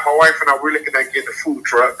right now my wife and I, we're looking at getting a food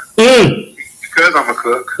truck. Because I'm a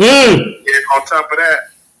cook. And on top of that,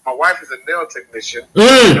 my wife is a nail technician.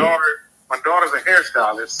 My daughter's a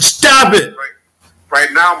hairstylist. Stop it.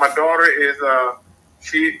 Right now, my daughter is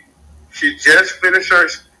she just finished her.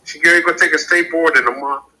 She's going to go take a state board in a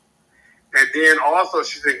month, and then also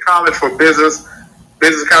she's in college for business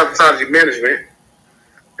cosmetology management,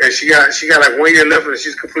 and she got like 1 year left, and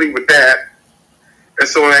she's complete with that. And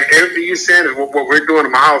so, like, everything you're saying is what we're doing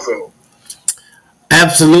in my household.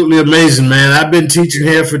 Absolutely amazing, man. I've been teaching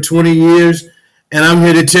hair for 20 years, and I'm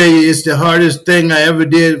here to tell you it's the hardest thing I ever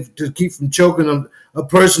did to keep from choking a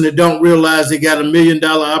person that don't realize they got $1 million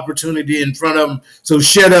opportunity in front of them. So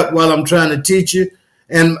shut up while I'm trying to teach you.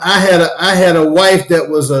 And I had a wife that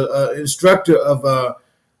was a instructor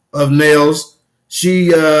of nails. She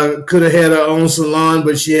could have had her own salon,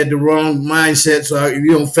 but she had the wrong mindset. So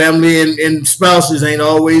family and spouses ain't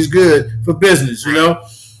always good for business, you know.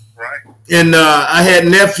 Right. And I had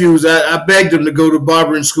nephews. I begged them to go to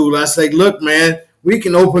barbering school. I say, look, man, we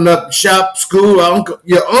can open up shop, school.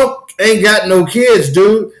 Your uncle ain't got no kids,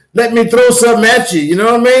 dude. Let me throw something at you. You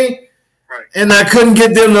know what I mean? Right. And I couldn't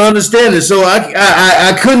get them to understand it. So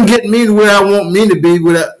I couldn't get me to where I want me to be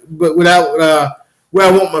without where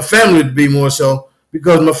I want my family to be more so,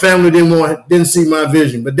 because my family didn't see my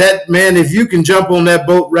vision. But that, man, if you can jump on that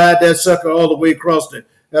boat, ride that sucker all the way across the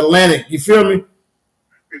Atlantic, you feel me?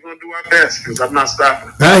 We're gonna do our best, because I'm not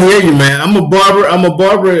stopping. I hear you, man. I'm a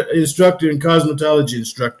barber instructor and cosmetology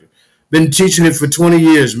instructor. Been teaching it for 20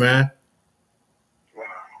 years, man. Wow.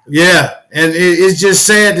 Yeah, and it's just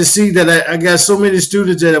sad to see that I got so many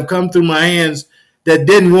students that have come through my hands that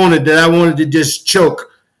didn't want it, that I wanted to just choke,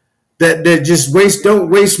 that just don't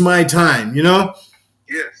waste my time, you know?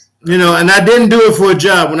 Yes. You know, and I didn't do it for a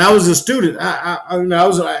job. When I was a student, I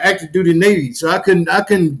was active duty Navy, so I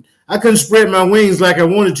couldn't spread my wings like I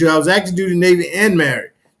wanted to. I was active duty Navy and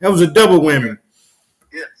married. That was a double whammy.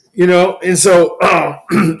 Yes. You know, and so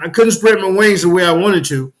I couldn't spread my wings the way I wanted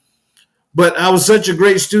to. But I was such a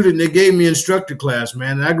great student, they gave me instructor class,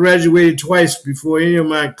 man. I graduated twice before any of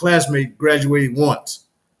my classmates graduated once.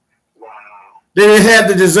 Wow. They didn't have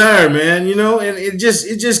the desire, man, you know, and it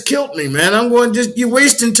just killed me, man. I'm going, you're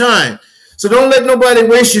wasting time. So don't let nobody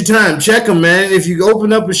waste your time. Check them, man. If you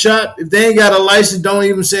open up a shop, if they ain't got a license, don't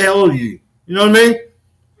even say hello to you. You know what I mean?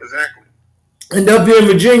 Exactly. And up here in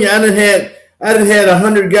Virginia, I done had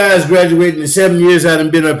 100 guys graduating in 7 years. I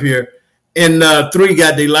done been up here, and 3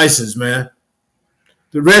 got their license, man.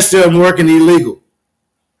 The rest of them working illegal.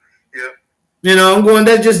 Yeah. You know, I'm going,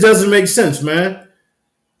 that just doesn't make sense, man.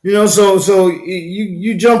 You know, so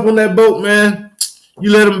you jump on that boat, man.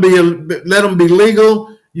 You let them be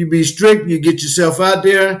legal. You be strict. You get yourself out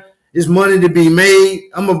there. It's money to be made.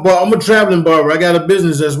 I'm a traveling barber. I got a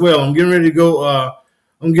business as well. I'm getting ready to go.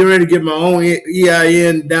 I'm getting ready to get my own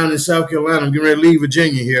EIN down in South Carolina. I'm getting ready to leave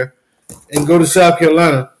Virginia here and go to South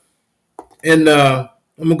Carolina. And I'm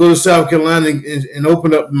gonna go to South Carolina and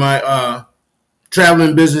open up my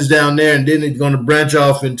traveling business down there, and then it's gonna branch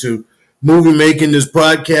off into movie making, there's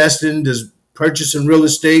podcasting, there's purchasing real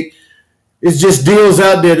estate. It's just deals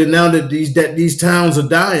out there that now that these towns are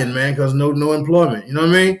dying, man, because no employment. You know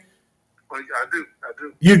what I mean? Well, I do.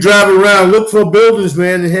 You drive around, look for buildings,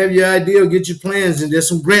 man, and have your idea, get your plans, and there's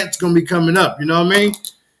some grants gonna be coming up. You know what I mean?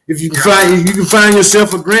 If you can find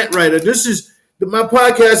yourself a grant writer. My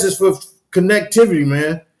podcast is for connectivity,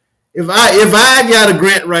 man. If I got a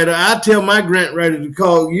grant writer, I tell my grant writer to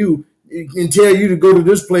call you and tell you to go to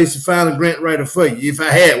this place and find a grant writer for you. If I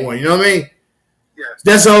had one, you know what I mean? Yes.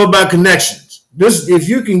 That's all about connections. If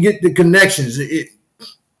you can get the connections, you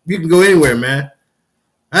can go anywhere, man.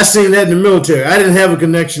 I seen that in the military. I didn't have a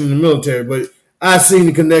connection in the military, but I seen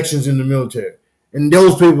the connections in the military. And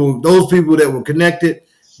those people that were connected,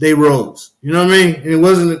 they rose. You know what I mean? And it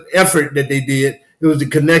wasn't an effort that they did; it was the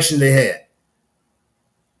connection they had.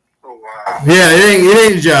 Oh wow. Yeah,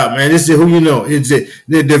 it ain't a job, man. It's who you know. It's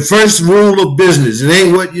the first rule of business. It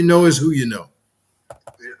ain't what you know; it's who you know.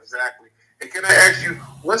 Yeah, exactly. And can I ask you,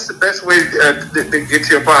 what's the best way to get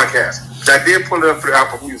to your podcast? I did pull it up for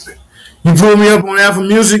Apple Music. You pulled me up on Apple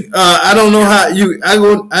Music. I don't know how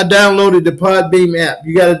I downloaded the Podbeam app.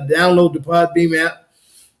 You got to download the Podbeam app.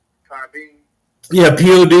 Podbeam. Yeah,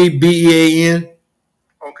 PODBEAN.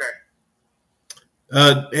 Okay.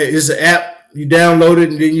 It's an app. You download it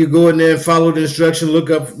and then you go in there and follow the instruction.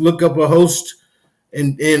 Look up a host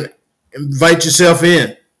and invite yourself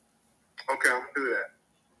in. Okay, I'm gonna do that.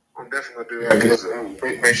 I'm definitely gonna do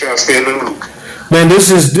that. Make sure I stay in the loop. Man,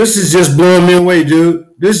 this is just blowing me away, dude.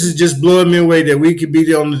 This is just blowing me away that we could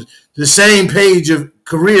be on the same page of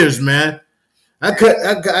careers, man. I cut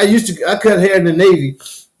hair in the Navy,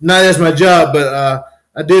 not as my job, but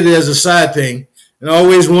I did it as a side thing. And I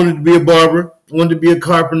always wanted to be a barber, wanted to be a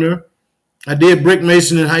carpenter. I did brick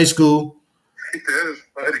mason in high school. That is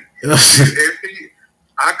funny.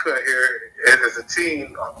 I cut hair as a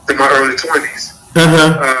teen in my early 20s.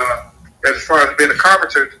 As far as being a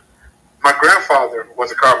carpenter, my grandfather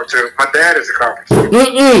was a carpenter. My dad is a carpenter.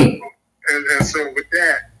 And so with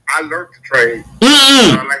that, I learned the trade.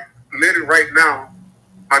 Like literally right now,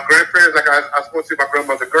 my grandparents, like I was supposed to see my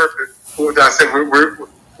grandmother Gertrude, who I said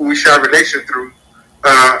who we share a relation through.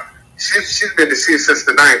 She's been deceased since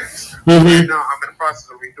the 90s. And now I'm in the process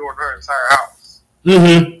of redoing her entire house.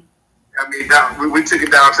 I mean, now we took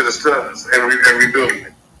it down to the studs and rebuilding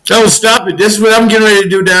it. Oh, stop it! This is what I'm getting ready to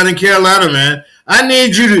do down in Carolina, man. I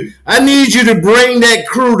need you to bring that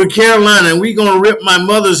crew to Carolina, and we're gonna rip my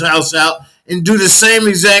mother's house out and do the same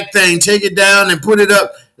exact thing. Take it down and put it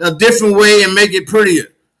up a different way and make it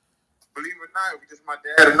prettier. Believe it or not, it was just my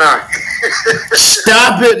dad and I.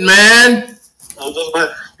 Stop it, man.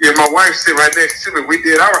 Yeah, my wife sit right next to me. We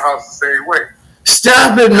did our house the same way.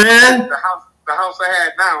 Stop it, man. The house I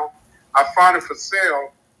had now, I found it for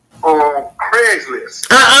sale on Craigslist.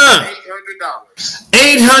 $800.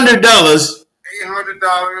 $800.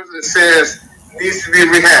 $800. It says needs to be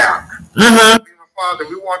rehabbed. Me and my father,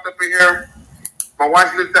 we walked up in here. My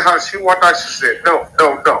wife looked at the house. She walked out. She said, "No."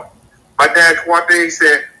 My dad walked in. He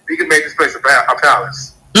said, "We can make this place a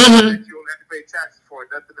palace. You don't have to pay taxes for it,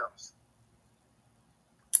 nothing else."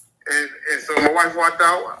 And so my wife walked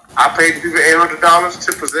out. I paid the people $800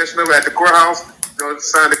 to possession of it at the courthouse. To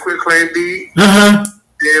sign the quitclaim deed.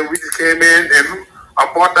 Then we just came in and I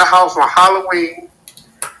bought the house on Halloween,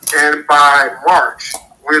 and by March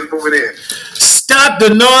we was moving in. Stop the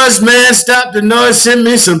noise, man. Stop the noise. Send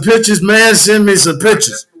me some pictures, man. Send me some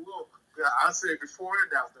pictures. Yeah, I said before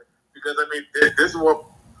and after because I mean this is what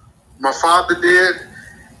my father did,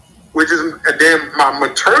 and then my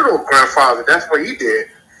maternal grandfather. That's what he did,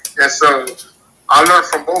 and so I learned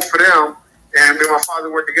from both of them. And me and my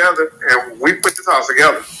father worked together, and we put this house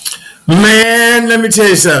together. Man, let me tell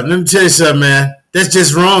you something, man. That's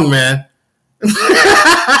just wrong, man. $800,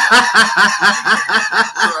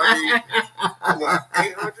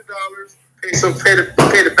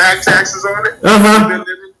 pay the back taxes on it. I've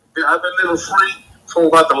been living free for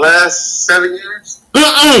about the last 7 years.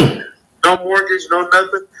 No mortgage, no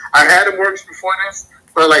nothing. I had a mortgage before this,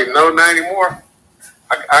 but like no, not anymore.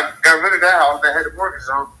 I got rid of that house that had the mortgage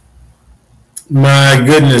on. My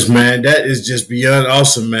goodness, man, that is just beyond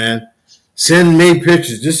awesome, man. Send me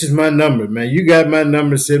pictures. This is my number, man. You got my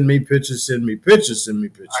number. Send me pictures. Send me pictures. Send me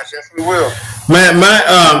pictures. I definitely will. Let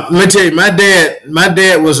me tell you, my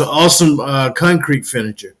dad was an awesome concrete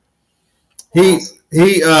finisher. He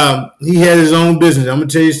had his own business. I'm gonna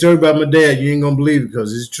tell you a story about my dad. You ain't gonna believe it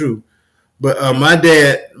because it's true. But my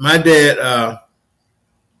dad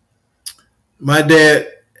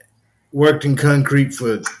worked in concrete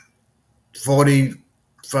for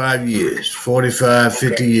 45 years, 45,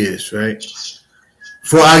 50 years, right?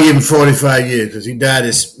 I'll give him 45 years because he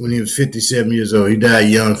died when he was 57 years old. He died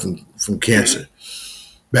young from cancer.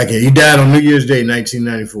 He died on New Year's Day,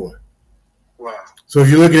 1994. Wow. So if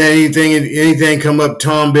you're looking at anything come up,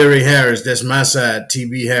 Tom Berry Harris, that's my side,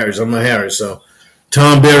 TB Harris. I'm a Harris, so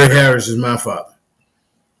Tom Berry Harris is my father.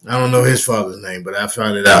 I don't know his father's name, but I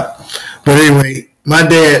found it out. But anyway, my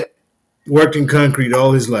dad worked in concrete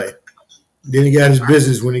all his life. Then he got his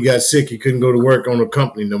business when he got sick. He couldn't go to work on a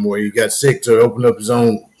company no more. He got sick, so he opened up his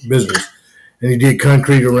own business. And he did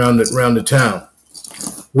concrete around the town.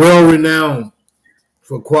 Well renowned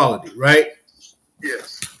for quality, right?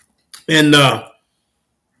 Yes. And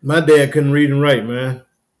my dad couldn't read and write, man.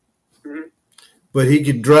 Mm-hmm. But he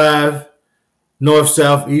could drive north,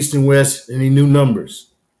 south, east, and west, and he knew numbers.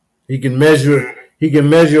 He can measure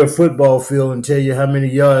a football field and tell you how many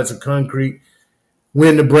yards of concrete,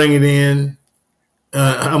 when to bring it in,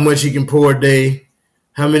 how much he can pour a day,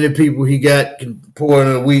 how many people he can pour in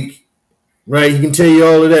a week, right? He can tell you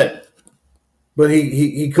all of that. But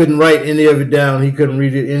he couldn't write any of it down. He couldn't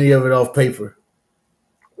read any of it off paper.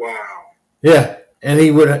 Wow. Yeah. And he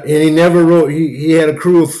never wrote. He had a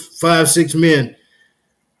crew of 5, 6 men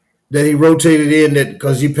that he rotated in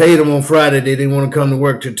because he paid them on Friday. They didn't want to come to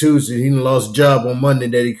work till Tuesday. He lost a job on Monday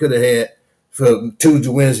that he could have had for Tuesday,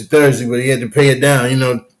 Wednesday, Thursday, but he had to pay it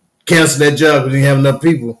down, cancel that job because he didn't have enough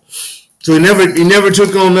people. So he never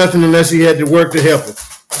took on nothing unless he had to work to help him.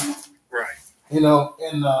 Right.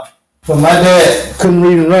 So my dad couldn't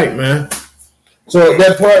read and write, man. So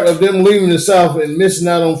that part of them leaving the South and missing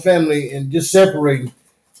out on family and just separating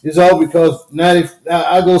is all because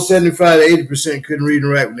I go 75 to 80% couldn't read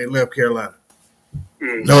and write when they left Carolina.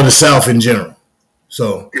 Mm-hmm. Or the South in general.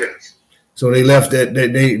 So yes. So they left that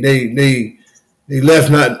they left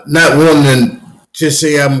not wanting to just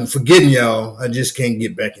say I'm forgetting y'all. I just can't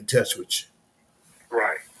get back in touch with you.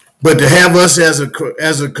 Right. But to have us as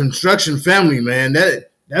a construction family, man,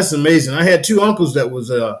 that's amazing. I had 2 uncles that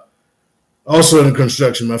was also in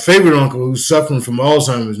construction. My favorite uncle, who's suffering from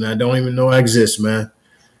Alzheimer's now, I don't even know I exist, man.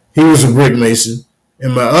 He was a brick mason,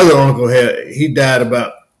 and my other uncle he died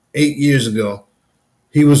about 8 years ago.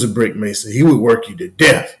 He was a brick mason. He would work you to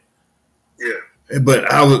death. Yeah.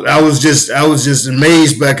 But I was just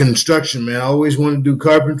amazed by construction, man. I always wanted to do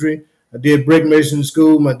carpentry. I did brick masonry in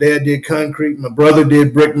school. My dad did concrete. My brother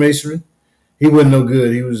did brick masonry. He wasn't no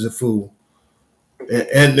good. He was a fool.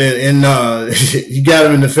 And you got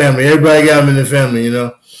him in the family. Everybody got him in the family,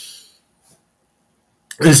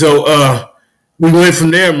 And so we went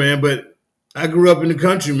from there, man. But I grew up in the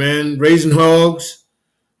country, man, raising hogs,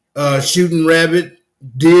 shooting rabbit,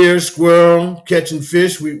 deer, squirrel, catching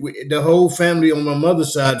fish. We the whole family on my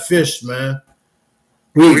mother's side fished, man.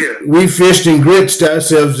 We fished and gritzed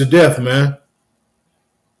ourselves to death, man.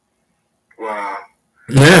 Wow.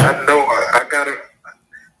 Yeah. I know. I gotta.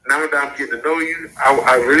 Now that I'm getting to know you,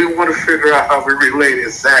 I really want to figure out how we relate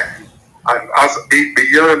exactly. I was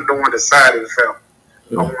beyond knowing the side of the family.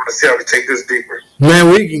 I want to see how we take this deeper. Man,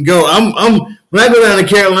 we can go. When I go down to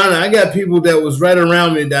Carolina, I got people that was right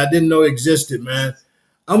around me that I didn't know existed, man.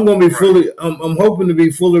 I'm gonna be fully. I'm hoping to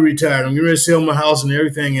be fully retired. I'm going to sell my house and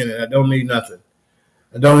everything in it. I don't need nothing.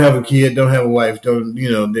 I don't have a kid. Don't have a wife.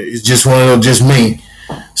 It's just one of those, just me.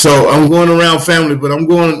 So I'm going around family, but I'm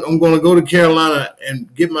going to go to Carolina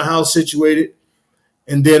and get my house situated,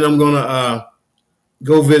 and then I'm going to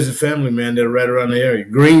go visit family, man. That are right around the area.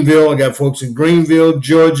 Greenville, I got folks in Greenville,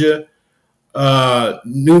 Georgia,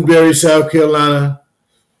 Newberry, South Carolina,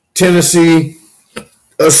 Tennessee,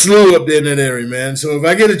 a slew up there in that area, man. So if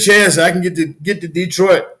I get a chance, I can get to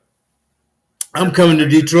Detroit. I'm coming to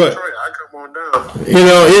Detroit. I come on down. You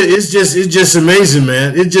know, it's just amazing,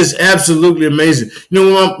 man. It's just absolutely amazing. You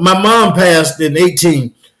know, my mom passed in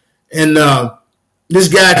 18, and this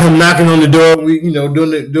guy come knocking on the door. We, you know,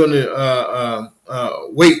 doing the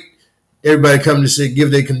wait. Everybody come to say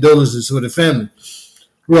give their condolences to the family.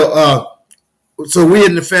 Well, so we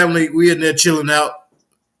in the family, we in there chilling out.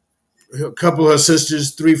 A couple of her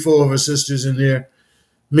sisters, 3-4 of her sisters in there.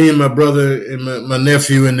 Me and my brother and my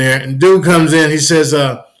nephew in there. And dude comes in. He says,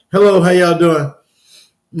 "Hello, how y'all doing?"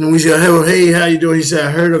 And we said, "Hey, how you doing?" He said,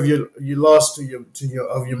 "I heard of your loss of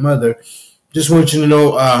your mother. Just want you to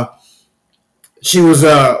know, she was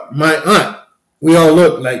my aunt." We all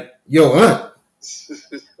looked like, "Your aunt?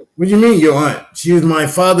 What do you mean, your aunt? She was my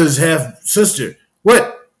father's half sister."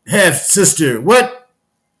 "What half sister? What?"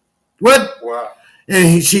 Wow. And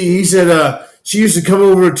he said she used to come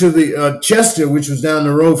over to the Chester, which was down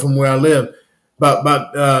the road from where I live,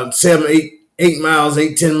 about 10 miles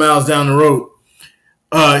down the road.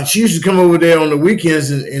 She used to come over there on the weekends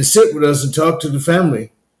and sit with us and talk to the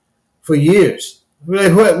family for years. We're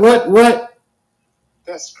like, what?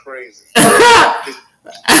 That's crazy.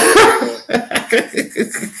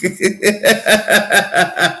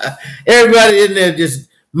 Everybody in there just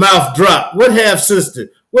mouth dropped. What half sister?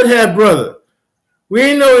 What half brother? We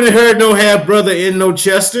ain't heard no half brother in no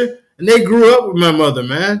Chester, and they grew up with my mother,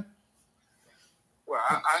 man. Well,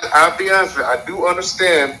 I'll be honest with you. I do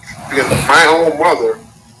understand because my own mother,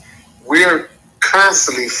 we're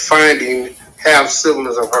constantly finding half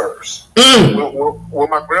siblings of hers. When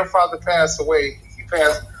my grandfather passed away, he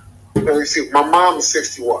passed. Let me see. My mom is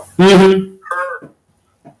 61. Mm-hmm.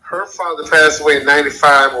 Her father passed away in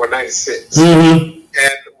 95 or 96, mm-hmm.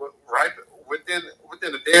 and right within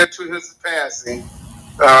a day or two of his passing,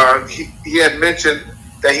 he had mentioned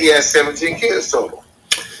that he had 17 kids total.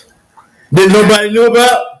 That nobody knew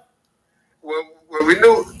about? Well, we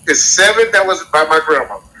knew it's 7 that was by my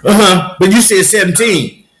grandmother. But you said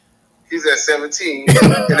 17. He's at 17. And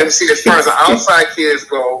let me see, as far as the outside kids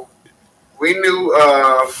go, we knew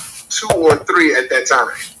 2 or 3 at that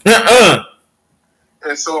time.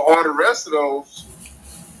 And so all the rest of those,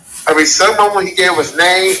 I mean, some of them he gave us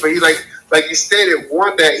names, but he like he stated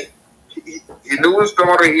one day, he knew his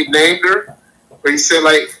daughter, he named her, but he said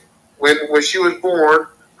like when she was born,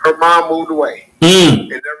 her mom moved away and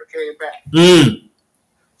never came back.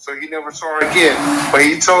 So he never saw her again. But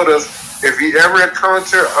he told us if you ever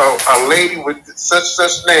encounter a lady with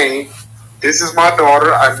such name, this is my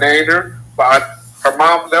daughter. I named her, but her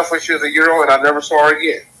mom left when she was a year old, and I never saw her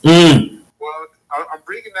again. Well, I'm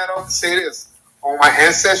bringing that up to say this. On my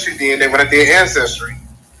ancestry DNA, when I did Ancestry,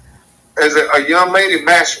 as a young lady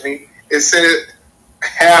matched me, it said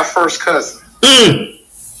half first cousin.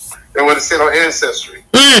 That's what it said on Ancestry.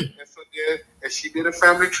 And so and she did a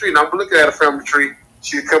family tree. And I'm looking at a family tree.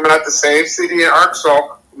 She's coming out the same city in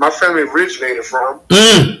Arkansas my family originated from.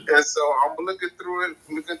 And so I'm looking through it.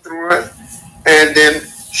 And then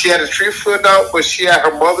she had a tree filled out, but she had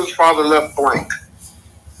her mother's father left blank.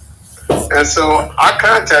 And so I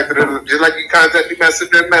contacted her, just like you contacted me, I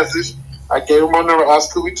sent her a message. I gave her my number,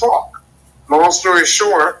 asked could we talk. Long story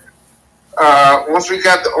short, once we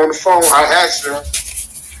got on the phone, I asked her,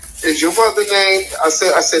 is your mother named? I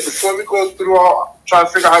said before we go through trying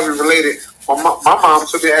to figure out how we related, my mom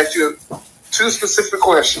told me to ask you 2 specific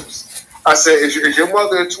questions. I said, is your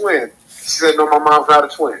mother a twin? She said, no, my mom's not a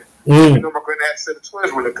twin. You know, my granddad said the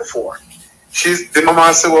twins we're looking for. Then my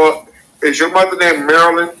mom said, well, is your mother named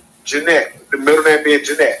Marilyn Jeanette? The middle name being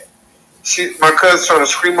Jeanette. My cousin's trying to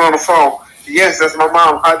scream on the phone. Yes, that's my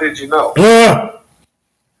mom. How did you know?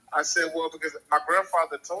 I said, well, because my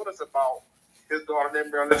grandfather told us about his daughter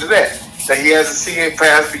named Marilyn Jeanette, that he hasn't seen her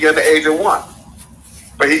pass beyond the age of 1.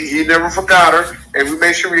 But he never forgot her, and we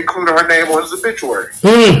made sure we included her name on his obituary.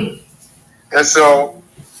 And so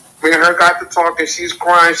me and her got to talking. She's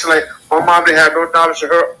crying. She's like, my mom didn't have no knowledge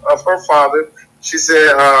of her father. She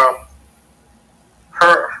said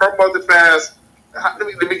her mother passed. Let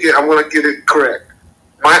me get. I want to get it correct.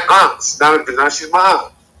 My aunt's now she's my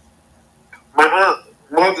aunt.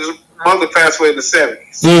 My mother passed away in the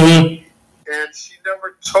 70s, and she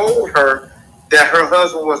never told her that her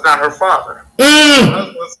husband was not her father.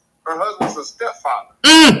 Her husband was a stepfather.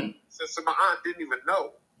 So my aunt didn't even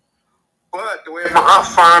know. But the way my aunt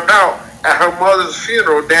found out at her mother's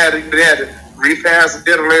funeral, dad repassed the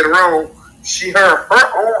dinner later on, she heard her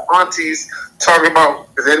own aunties talking about,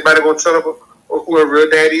 is anybody going to tell her who her real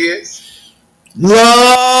daddy is?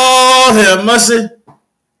 Lord have mercy.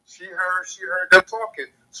 She heard them talking,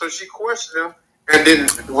 so she questioned them, and then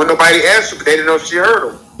when nobody answered, but they didn't know if she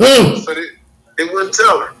heard them, so they wouldn't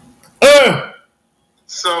tell her.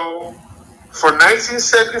 So from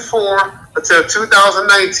 1974 until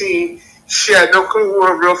 2019, she had no clue who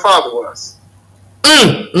her real father was.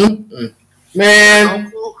 Man, No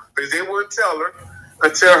clue, because they wouldn't tell her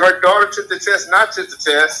until her daughter took the test, and I took the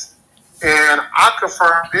test, and I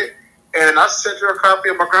confirmed it, and I sent her a copy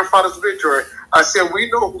of my grandfather's obituary. I said, we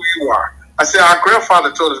know who you are. I said, our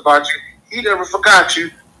grandfather told us about you. He never forgot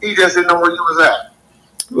you. He just didn't know where you was at.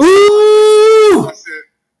 ooh, I said,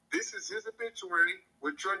 this is his obituary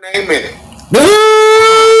with your name in it.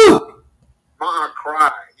 ooh. My aunt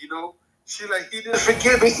cried, you know. She like, he didn't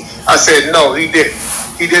forgive me. I said, no, he didn't.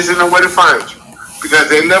 He just didn't know where to find you. Because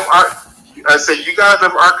they left, I said, you guys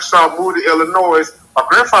left Arkansas, moved to Illinois. My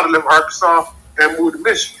grandfather left Arkansas and moved to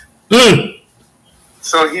Michigan.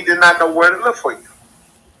 So he did not know where to look for you.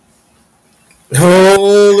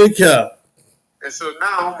 Holy cow. And so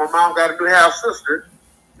now my mom got a new half sister.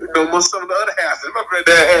 You know, most of the other halves that my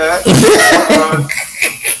granddad had.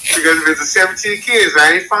 Because if it's a 17 kids,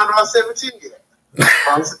 I ain't found out 17 yet.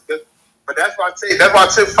 But that's why I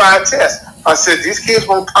took 5 tests. I said these kids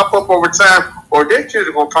won't pop up over time, or their kids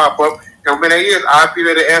are gonna pop up, and when they is, I'll be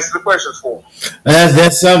there to answer the questions for them.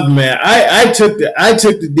 That's something, man. I took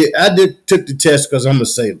the test because I'm a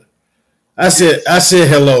sailor. I said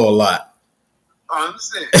hello a lot. I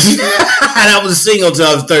understand. And I was single until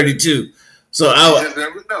I was 32. So You just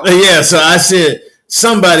never know. yeah. So I said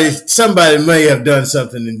somebody may have done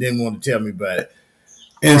something and didn't want to tell me about it.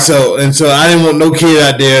 And so I didn't want no kid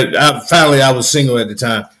out there. I was single at the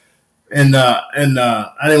time, and I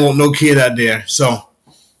didn't want no kid out there. So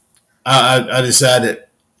I decided.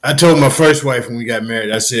 I told my first wife when we got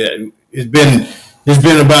married. I said it's been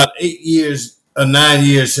about 8 years or 9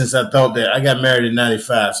 years since I thought that. I got married in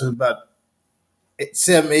 '95, so it's about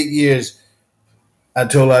 7, 8 years. I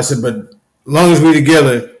told her, I said, but as long as we're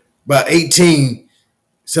together, about 18,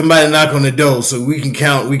 somebody knock on the door so we can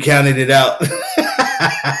count. We counted it out.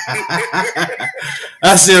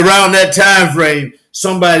 I said around that time frame,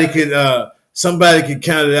 somebody could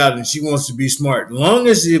count it out, and she wants to be smart. As long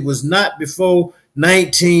as it was not before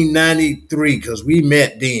 1993, because we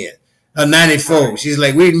met then. 94. She's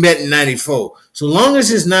like, we met in 94. So long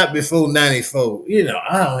as it's not before 94,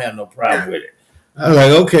 I don't have no problem with it. I was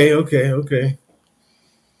like, okay.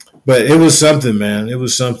 But it was something, man. It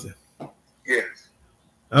was something. Yes.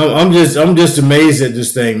 I'm just amazed at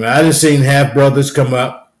this thing, man. I done seen half brothers come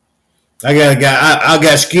up. I got a guy. I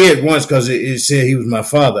got scared once because it said he was my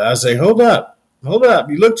father. I say, hold up.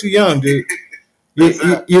 You look too young, dude.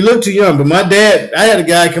 You look too young. But my dad, I had a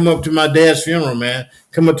guy come up to my dad's funeral, man.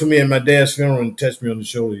 Come up to me at my dad's funeral and touch me on the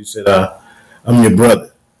shoulder. He said, I'm your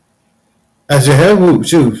brother. I said, hey,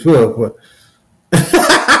 shoot, what?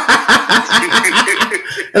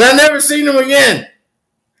 And I never seen him again.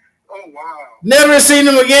 Oh, wow. Never seen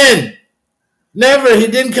him again. Never. He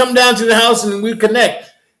didn't come down to the house and we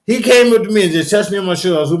connect. He came up to me and just touched me on my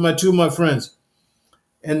shoulder. I was with two of my friends.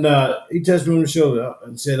 And he touched me on the shoulder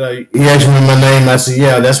and said, he asked me my name. I said,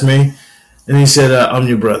 yeah, that's me. And he said, I'm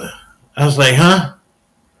your brother. I was like, huh?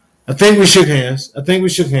 I think we shook hands.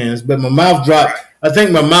 But my mouth dropped. I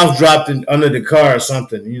think my mouth dropped under the car or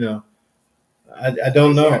something, I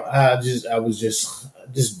don't know. I was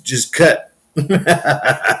just cut. It's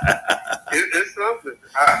something.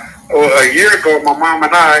 A year ago, my mom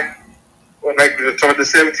and I, like we told the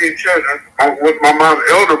 17 children, with my mom's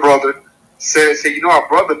elder brother, said, our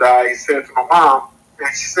brother died. He said to my mom, and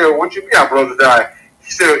she said, what you mean our brother died?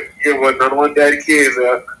 She said, it was none one daddy kids.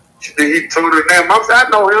 He told her name. Mom said, I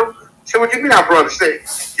know him. She said, what you mean our brother? She said,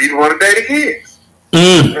 he's one of daddy kids.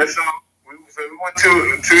 And so we went to a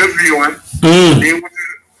viewing. Then went to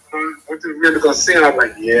the funeral to go see him. I was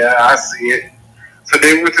like, yeah, I see it. So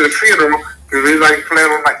they went to the funeral because they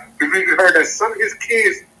planning on we heard that some of his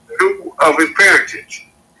kids knew of his parentage.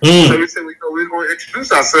 So we said we're going to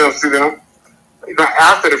introduce ourselves to them,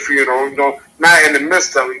 after the funeral, not in the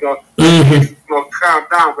midst of it, calm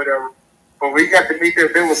down, whatever. But we got to meet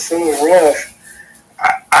them. They were so rough.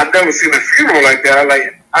 I've never seen a funeral like that.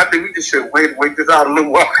 I think we just should wait this out a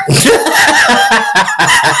little while.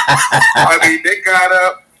 I mean, they got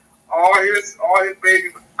up. All his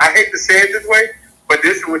baby. I hate to say it this way, but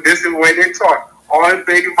this is the way they talk. All his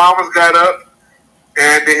baby mamas got up,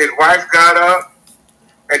 and then his wife got up,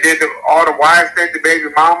 and then all the wives thanked the baby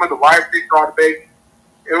mama. The wife thanked all the baby.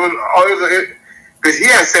 It was because he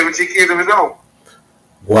had 17 kids of his own.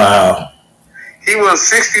 Wow. He was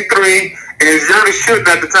 63, And his youngest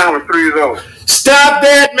children at the time were 3 years old. Stop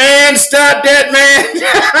that, man! Stop that, man!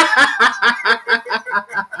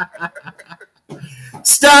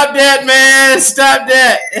 Stop that, man! Stop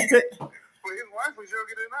that! Well, his wife was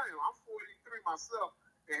younger than I am. I'm 43 myself,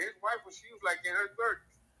 and his wife was like in her 30s.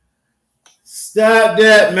 Stop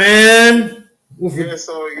that, man! Yeah,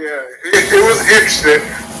 so it was interesting,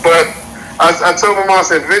 but I told my mom, I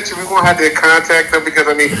said, eventually we're gonna have to contact them because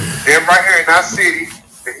they're right here in our city.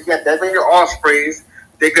 And you got that many offsprings.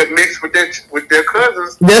 They could mix with their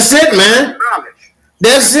cousins. That's it, man.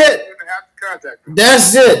 That's it.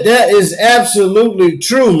 That's it. That is absolutely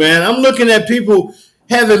true, man. I'm looking at people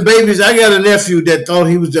having babies. I got a nephew that thought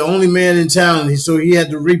he was the only man in town, so he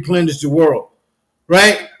had to replenish the world.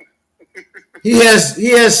 Right? He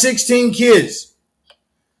has 16 kids.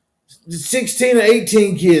 16 or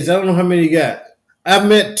 18 kids. I don't know how many he got. I've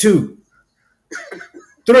met 2.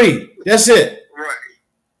 3. That's it. Right.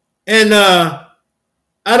 And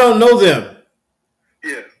I don't know them.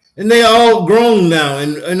 Yeah. And they all grown now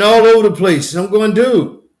and all over the place. And I'm going,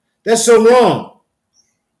 dude, that's so wrong.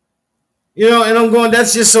 And I'm going,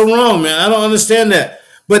 that's just so wrong, man. I don't understand that.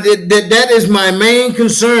 But that is my main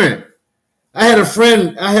concern. I had a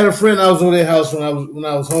friend. I was over their house when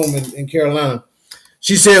I was home in Carolina.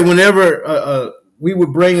 She said whenever we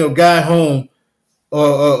would bring a guy home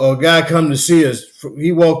or a guy come to see us,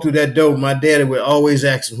 he walked through that door. My daddy would always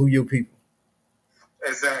ask him, "Who your people?"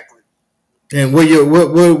 Exactly. And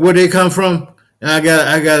where they come from? I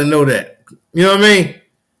got to know that. You know what I mean?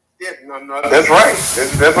 Yeah, no, that's right.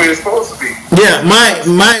 That's what you're supposed to be. Yeah,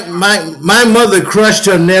 my mother crushed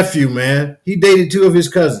her nephew, man. He dated 2 of his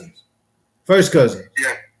cousins. First cousin.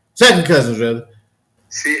 Yeah. Second cousins, rather.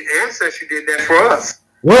 See, Ancestry did that for us.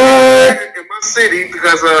 What? In my city,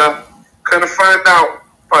 because kind of find out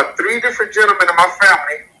about 3 different gentlemen in my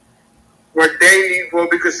family where they will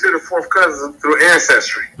be considered 4th cousins through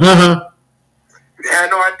Ancestry. Uh-huh. I had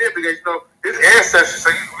no idea because, this Ancestry,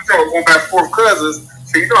 so we talk going back 4th cousins,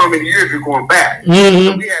 so you know how many years you're going back. Mm-hmm.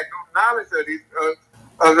 So we had no knowledge of these,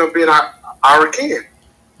 of them being our kin.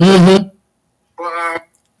 Mm-hmm. But,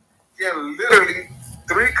 literally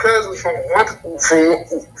 3 cousins from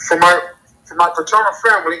my paternal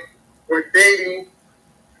family were dating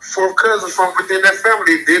 4th cousins from within their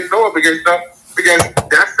family. Didn't know it because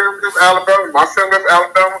that family of Alabama, my family of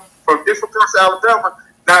Alabama, from different parts of Alabama,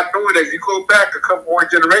 not knowing that if you go back a couple more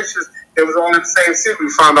generations, it was all in the same city. We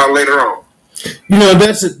found out later on.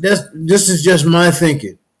 This is just my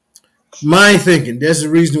thinking. My thinking. That's the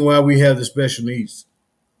reason why we have the special needs.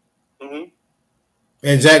 Mm-hmm.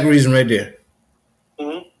 Exact reason right there.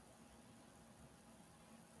 Mm-hmm.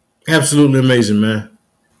 Absolutely amazing, man.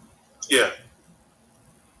 Yeah.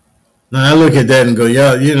 Now I look at that and go,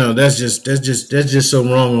 yeah, that's just so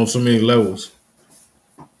wrong on so many levels.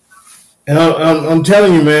 And I'm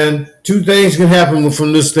telling you, man, 2 things can happen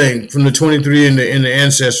from this thing, from the 23 and the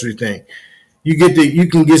ancestry thing. You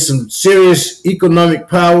can get some serious economic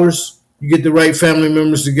powers. You get the right family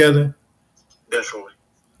members together. Definitely.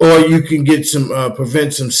 Or you can get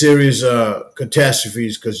prevent some serious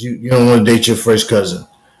catastrophes because you don't want to date your first cousin.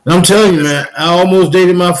 And I'm telling you, man, I almost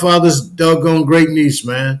dated my father's doggone great niece,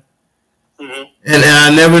 man. Mm-hmm. And I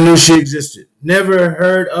never knew she existed. Never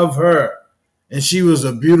heard of her. And she was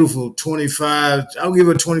a beautiful 25, I'll give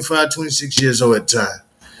her 25, 26 years old at the time.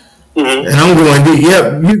 Mm-hmm. And I'm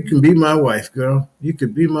going, you can be my wife, girl. You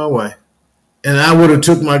could be my wife. And I would have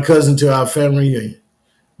took my cousin to our family reunion.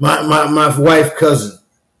 My wife cousin.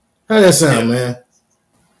 How that sound, man?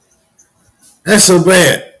 That's so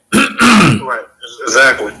bad. Right,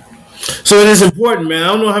 exactly. So it is important, man. I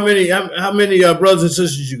don't know how many brothers and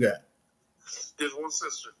sisters you got. Just one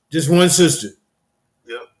sister. Just one sister.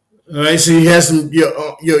 Yep. All right. So you had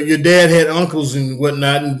your dad had uncles and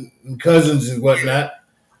whatnot and cousins and whatnot.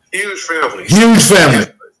 Huge family. Huge family.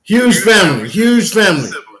 Huge family. Huge family.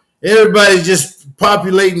 Everybody just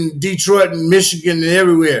populating Detroit and Michigan and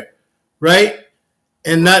everywhere, right?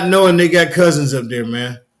 And not knowing they got cousins up there,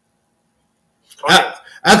 man.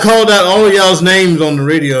 I called out all of y'all's names on the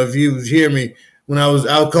radio. If you hear me,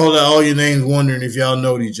 I called out all your names, wondering if y'all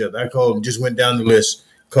know each other. Just went down the list,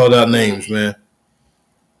 called out names, man.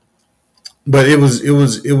 But it was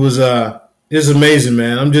amazing,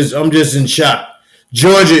 man. I'm just in shock.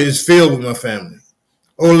 Georgia is filled with my family.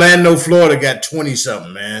 Orlando, Florida got 20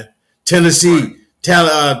 something, man. Tennessee,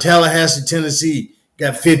 Tallahassee, Tennessee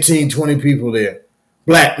got 15, 20 people there.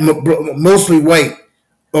 Black, mostly white,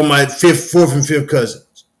 on my 4th and 5th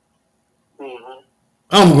cousins. Mm-hmm.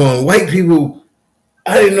 I'm going, white people,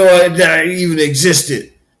 I didn't know that even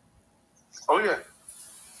existed. Oh, yeah.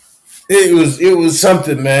 It was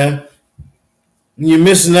something, man. And you're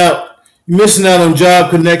missing out You're missing out on job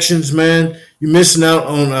connections, man. You're missing out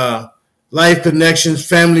on life connections,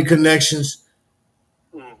 family connections.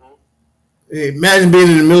 Mm-hmm. Hey, imagine being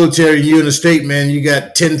in the military. You in the state, man. You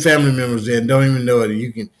got 10 family members there, and don't even know it.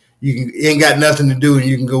 You ain't got nothing to do, and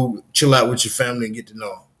you can go chill out with your family and get to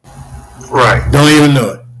know them. Right. Don't even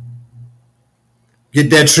know it. Get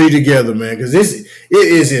that tree together, man, because it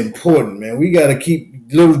is important, man. We got to keep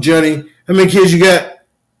little Johnny. How many kids you got?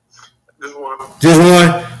 Just one. Just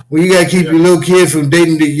one. Well, you got to keep your little kid from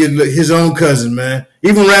dating his own cousin, man.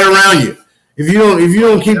 Even right around you. If you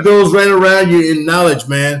don't keep those right around you in knowledge,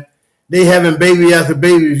 man, they having baby after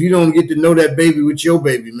baby. If you don't get to know that baby with your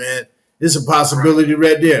baby, man, it's a possibility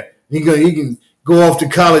right there. He can go off to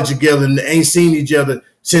college together and ain't seen each other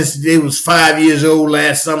since they was 5 years old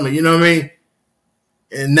last summer. You know what I mean?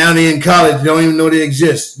 And now they're in college, don't even know they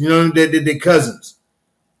exist. You know, they're cousins.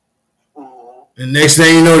 And next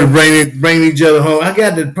thing you know, they bring each other home. I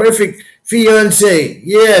got the perfect fiance.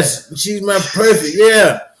 Yes, she's my perfect.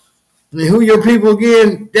 Yeah. And who your people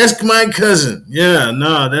again? That's my cousin. Yeah,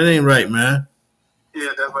 no, that ain't right, man.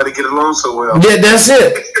 Yeah, that's why they get along so well. Yeah, that's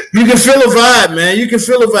it. You can feel a vibe, man. You can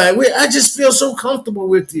feel a vibe. I just feel so comfortable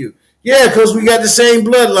with you. Yeah, because we got the same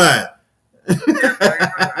bloodline.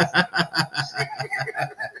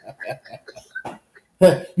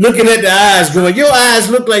 Looking at the eyes, going, your eyes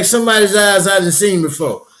look like somebody's eyes I done seen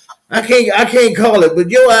before. I can't call it, but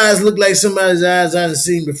your eyes look like somebody's eyes I done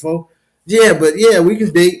seen before. Yeah, but yeah, we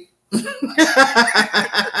can date.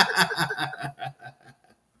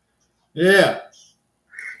 Yeah.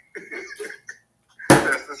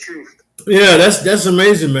 That's the truth. Yeah, that's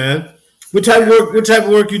amazing, man. What type of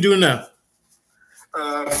work you do now?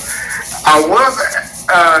 I was,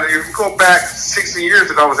 if you go back 16 years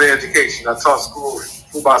ago, I was in education. I taught school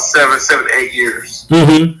for about 7, 8 years.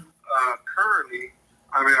 Mm-hmm. Currently,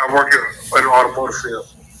 I work in the automotive field.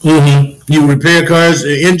 Mm-hmm. You repair cars,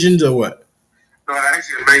 engines, or what? No,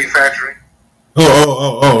 actually, manufacturing.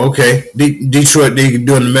 Oh, okay. Detroit, they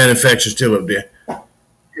doing the manufacture still up there.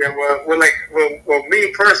 Yeah, well,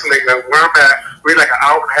 me personally, where I'm at, we're like an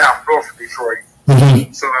hour and a half north of Detroit.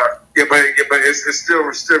 Mm-hmm. So, but it's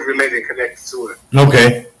still related and connected to it.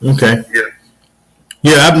 Okay. Yeah.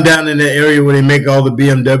 Yeah, I'm down in that area where they make all the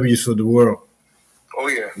BMWs for the world. Oh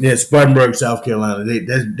yeah. Yeah, Spartanburg, South Carolina.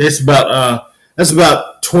 That's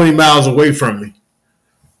about 20 miles away from me.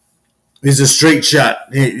 It's a straight shot.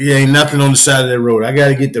 There ain't nothing on the side of that road. I got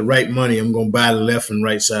to get the right money. I'm gonna buy the left and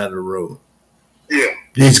right side of the road. Yeah.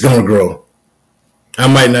 It's gonna grow. I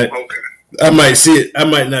might not. Okay. I might see it. I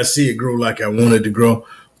might not see it grow like I wanted to grow,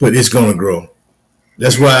 but it's gonna grow.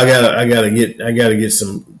 That's why I gotta get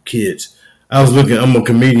some kids. I was looking. I'm a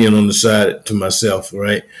comedian on the side to myself,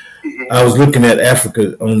 right? Mm-hmm. I was looking at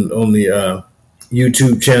Africa on the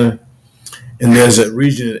YouTube channel, and there's a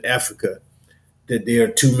region in Africa that there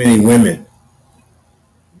are too many women,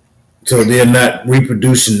 so they're not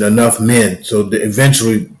reproducing enough men. So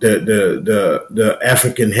eventually, the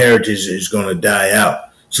African heritage is going to die out.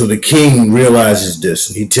 So the king realizes this,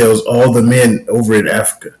 and he tells all the men over in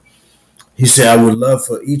Africa. He said, "I would love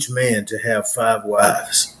for each man to have 5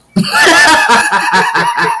 wives."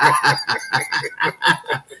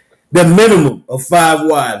 The minimum of 5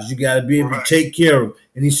 wives. You got to be able to take care of them.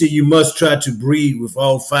 And he said, you must try to breed with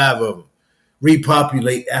all 5 of them.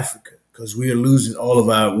 Repopulate Africa, because we are losing all of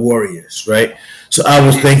our warriors, right? So I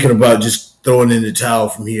was thinking about just throwing in the towel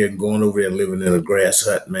from here and going over there and living in a grass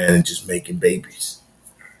hut, man, and just making babies.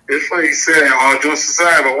 It's funny you said, Joseph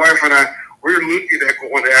Society, my wife and I, we're looking at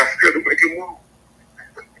going to Africa to make a move.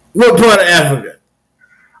 What part of Africa?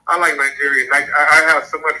 I like Nigeria. I have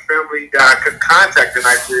so much family that I could contact in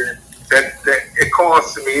Nigeria that it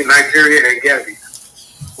calls to me Nigeria and Gambia.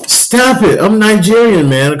 Stop it! I'm Nigerian,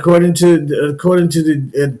 man. According to the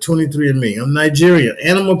 23andMe, I'm Nigerian.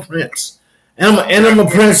 Animal Prince. Animal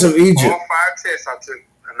Prince of Egypt. All 5 tests I took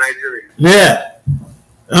are Nigerian. Yeah,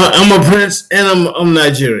 I'm a prince and I'm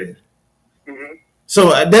Nigerian. Mm-hmm. So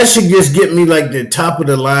that should just get me like the top of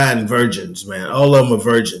the line virgins, man. All of them are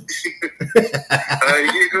virgins. You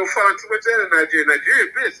ain't gonna find too much out of Nigeria.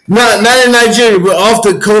 Nigeria's busy. Not in Nigeria, but off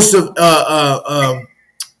the coast of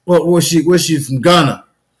what was she from Ghana?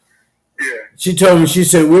 Yeah. She told me, she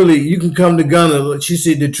said, Willie, you can come to Ghana. She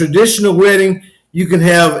said, the traditional wedding, you can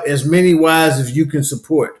have as many wives as you can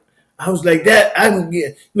support. I was like, that I can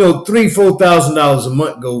get, $3,000-$4,000 a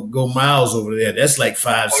month go miles over there. That's like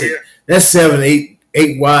 5, 6. Yeah. That's 7, 8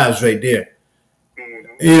 wives right there.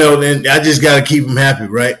 Mm-hmm. Then I just got to keep them happy,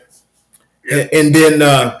 right? Yeah. And then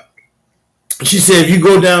she said, if you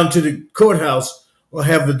go down to the courthouse or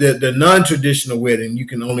have the non-traditional wedding, you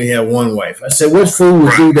can only have 1 wife. I said, what fool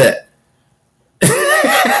would do that?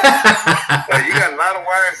 You got a lot of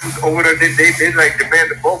wives over there. They like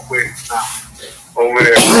demand it both ways now over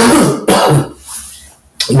there.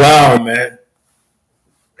 Wow, man.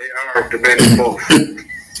 They are demanding both.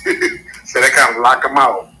 So they kind of lock them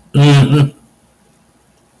out. Mm-hmm.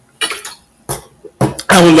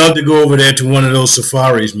 I would love to go over there to one of those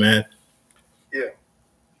safaris, man. Yeah.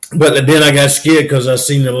 But then I got scared because I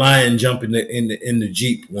seen the lion jump in the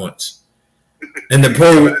Jeep once, and the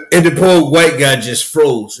poor white guy just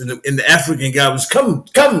froze, and the African guy was come.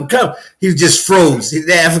 He just froze.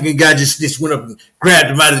 The African guy just went up and grabbed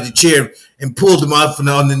him out of the chair and pulled him out from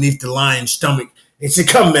underneath the lion's stomach. He said,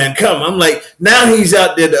 "Come, man, come." I'm like, now he's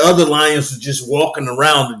out there. The other lions are just walking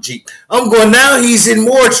around the Jeep. I'm going, now he's in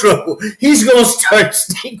more trouble. He's going to start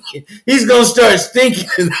stinking. He's going to start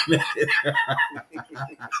stinking.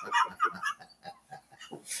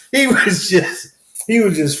 He was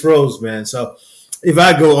just froze, man. So if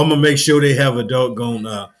I go, I'm going to make sure they have a doggone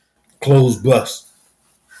closed bus.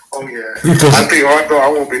 Oh, yeah. I think although I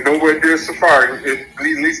won't be nowhere near safari, at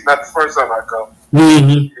least not the first time I go.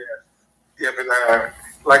 Mm-hmm. Yeah, but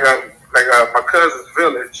like my cousin's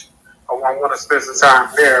village, I want to spend some time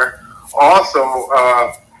there. Also,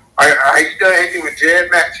 I you done anything with Jed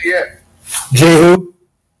Match yet? J who?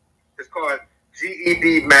 It's called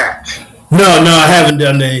GED Match. No, I haven't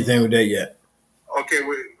done anything with that yet. Okay,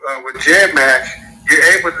 with Jed Match, you're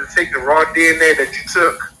able to take the raw DNA that you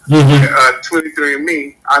took,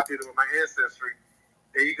 23andMe. I did it with my ancestry,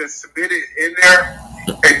 and you can submit it in there,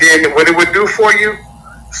 and then what it would do for you.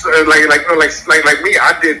 So like me,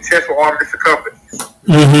 I did tests for all different companies.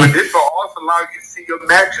 Mm-hmm. But this will also allow you to see your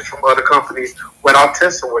matches from other companies without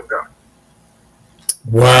testing with them.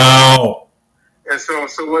 Wow. And so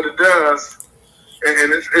what it does,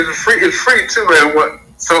 and it's free too, man.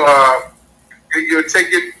 You take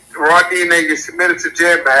your raw DNA, you submit it to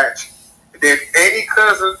GenMatch, and then any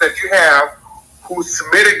cousins that you have who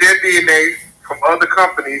submitted their DNA from other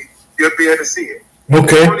companies, you'll be able to see it.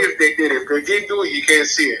 Okay. Only if they did it. If they didn't do it, you can't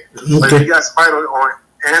see it. Okay. But if you got somebody on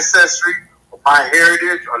Ancestry or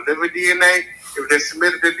MyHeritage or Living DNA, if they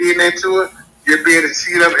submitted their DNA to it, you'll be able to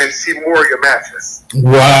see them and see more of your matches.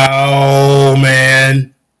 Wow,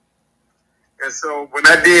 man. And so when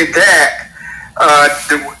I did that,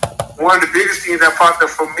 one of the biggest things that popped up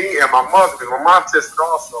for me and my mother, because my mom tested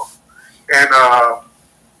also, and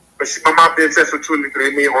but my mom didn't test for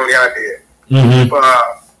 23andMe, only I did. Mm-hmm. But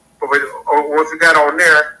once we got on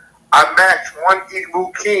there, I matched one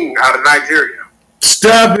Igbo king out of Nigeria.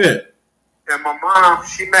 Stop it. And my mom,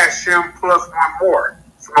 she matched him plus one more.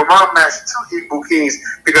 So my mom matched two Igbo kings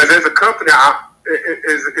because there's a company,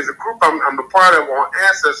 is a group I'm a part of on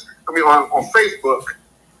Ancestry, on Facebook.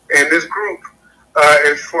 And this group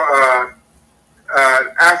is for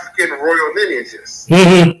African royal lineages.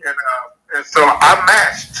 Mm-hmm. And so I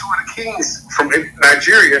matched two of the kings from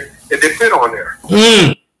Nigeria and they fit on there.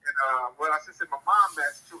 Mm. Well, I should say my mom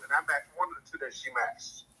matched two, and I matched one of the two that she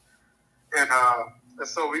matched. And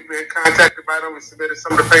so we've been contacted by them. We submitted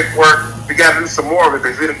some of the paperwork. We got to do some more of it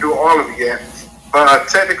because we didn't do all of it yet. But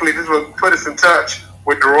technically, this will put us in touch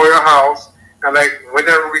with the royal house. And like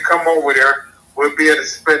whenever we come over there, we'll be able to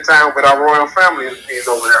spend time with our royal family and things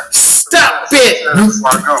over there. Stop it!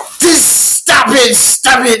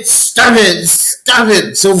 Stop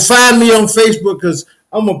it! So find me on Facebook because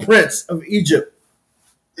I'm a prince of Egypt.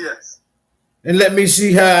 Yes. And let me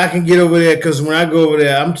see how I can get over there, because when I go over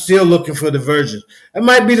there, I'm still looking for the virgins. That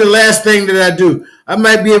might be the last thing that I do. I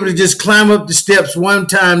might be able to just climb up the steps one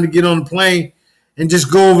time to get on the plane and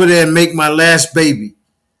just go over there and make my last baby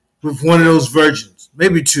with one of those virgins.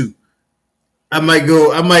 Maybe two. I might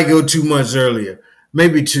go 2 months earlier.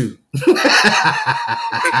 Maybe two.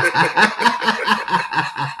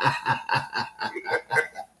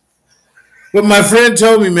 But my friend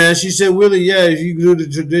told me, man, she said, Willie, yeah, if you do the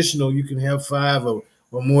traditional, you can have 5 or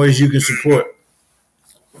more as you can support.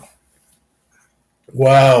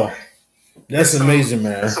 Wow. That's amazing,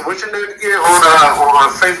 man. So what's your name again on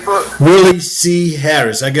Facebook? Willie C.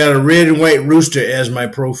 Harris. I got a red and white rooster as my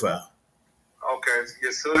profile. Okay.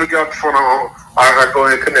 As soon as we get off the phone, I'll go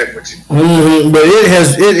ahead and connect with you. Mm-hmm. But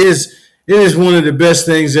it is one of the best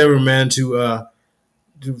things ever, man,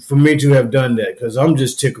 for me to have done that, because I'm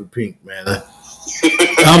just tickled pink, man.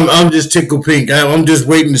 I'm just tickled pink. I'm just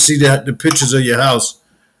waiting to see the pictures of your house.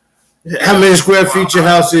 How many square feet your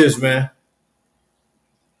house is, man?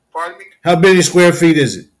 Pardon me? How many square feet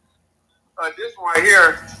is it? This one right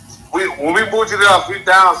here, when we moved to the house, we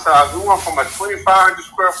downsized. We went from a 2,500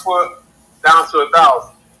 square foot down to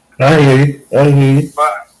 1,000. I hear you.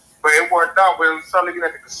 But it worked out. When we started looking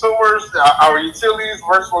at the consumers, our utilities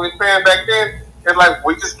versus what we were paying back then, it's like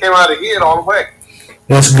we just came out ahead all the way.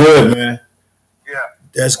 That's good, man. Yeah.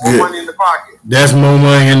 That's More good. money in the pocket. That's more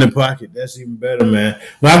money in the pocket. That's even better, man.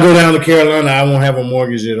 When I go down to Carolina, I won't have a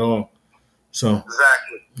mortgage at all. So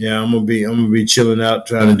Exactly. yeah, I'm gonna be chilling out,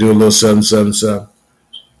 trying to do a little something,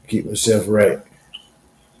 keep myself right.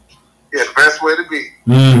 Yeah, the best way to be.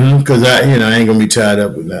 Because I ain't gonna be tied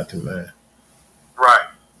up with nothing, man. Right.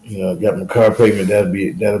 I got my car payment. That'll be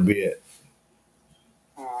it.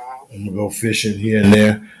 Mm-hmm. I'm gonna go fishing here and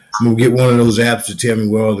there. I'm gonna get one of those apps to tell me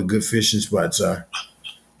where all the good fishing spots are.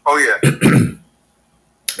 Oh yeah.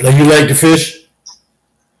 Now, you like to fish?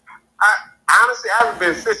 Honestly, I haven't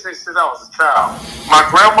been fishing since I was a child. My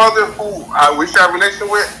grandmother, who we share a relation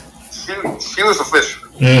with, she was a fisher.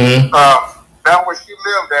 Mm-hmm. Down where she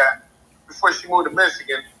lived at before she moved to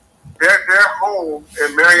Michigan, their home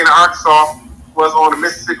in Marion, Arkansas, was on the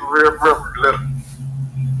Mississippi River, literally.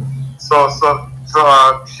 So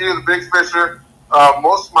she is a big fisher.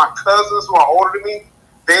 Most of my cousins who are older than me,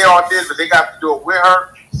 they all did, but they got to do it with her.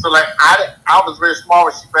 So like I was very small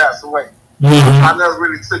when she passed away. Mm-hmm. I never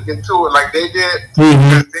really took into it like they did.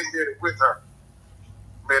 Mm-hmm. Because they did it with her.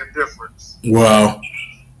 Made a difference. Wow.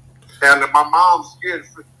 And my mom's scared of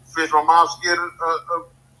fish. My mom's scared of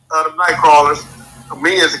the night crawlers.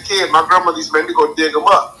 Me as a kid, my grandmother used to make me go dig them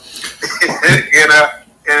up.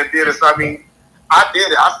 and did it. So I mean, I did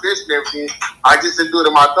it. I fished and everything. I just didn't do it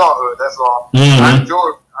in my adulthood. That's all. Mm-hmm. I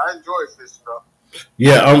enjoy fishing though.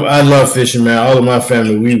 Yeah, I love fishing, man. All of my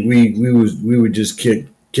family, we would just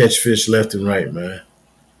catch fish left and right, man.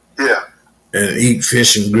 Yeah. And eat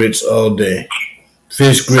fish and grits all day.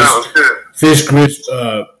 Fish grits. Sounds good. Fish grits.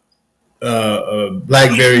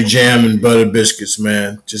 Blackberry jam and butter biscuits,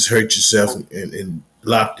 man. Just hurt yourself and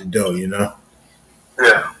lock the door,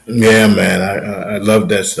 Yeah. Yeah, man. I love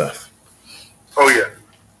that stuff. Oh yeah.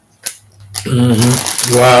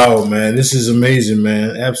 Mm-hmm. Wow, man. This is amazing,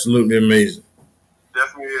 man. Absolutely amazing.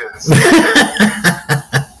 Definitely is.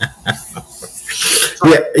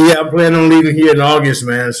 Yeah. I'm planning on leaving here in August,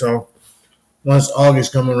 man. So once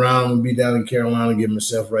August come around, I'm gonna be down in Carolina, get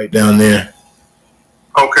myself right down there.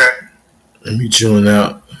 Okay. And be chilling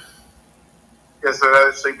out. Yeah, so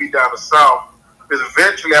that should be down the south. Because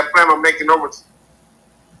eventually I plan on making over to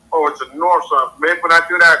north. So maybe when I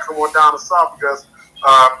do that, I come on down the south because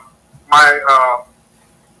my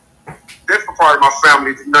different part of my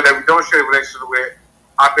family, that we don't share a relationship with,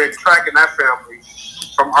 I've been tracking that family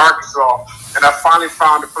from Arkansas, and I finally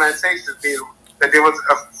found the plantation that they was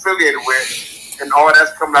affiliated with, and all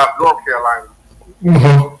that's coming out of North Carolina.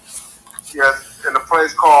 Mm-hmm. Yes, in a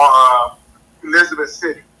place called Elizabeth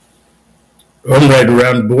City. I'm right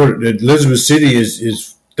around the border. Elizabeth City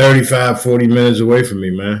is 35, 40 minutes away from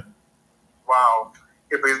me, man. Wow.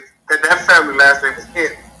 Yeah, but that family last name is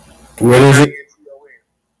Hinton. What is it?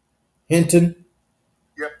 Hinton?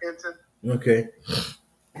 Yep, Hinton. Okay.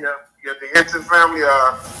 Yeah, the Hinton family,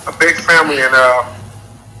 a big family, and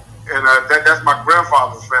that's my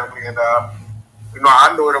grandfather's family, and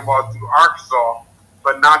I know them all through Arkansas,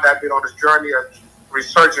 but now that I've been on this journey of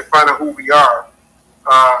researching, finding who we are,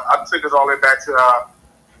 I took us all the way back to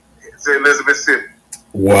Elizabeth City.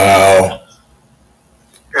 Wow.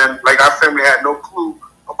 And like our family had no clue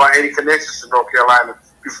about any connections to North Carolina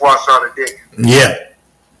before I started digging. Yeah.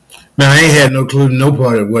 Man, I ain't had no clue, no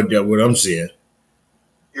part of what I'm seeing.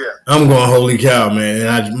 Yeah. I'm going, holy cow, man. And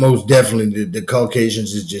I most definitely, the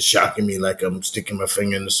Caucasians is just shocking me like I'm sticking my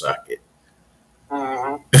finger in the socket.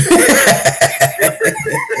 Mm-hmm.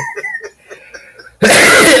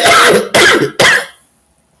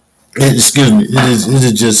 Excuse me.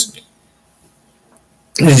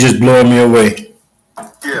 It's just blowing me away.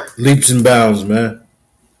 Yeah. Leaps and bounds, man.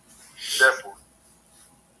 Definitely.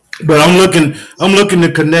 But I'm looking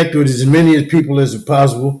to connect with as many people as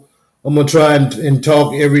possible. I'm gonna try and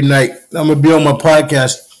talk every night. I'm gonna be on my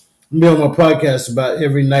podcast. About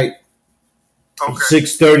every night, Okay.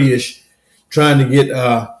 6:30ish, trying to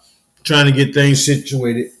get things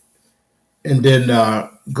situated, and then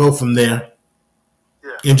go from there.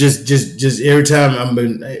 Yeah. And just every time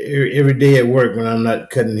every day at work when I'm not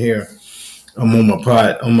cutting hair, I'm on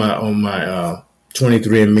my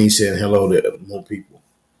 23andMe saying hello to more people,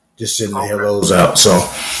 just sending the hellos out. So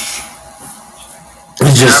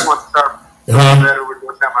it's just. I want to start better with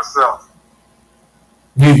doing that myself.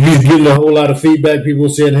 You getting a whole lot of feedback. People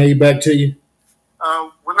saying hey back to you.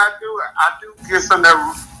 When I do get some that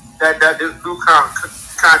do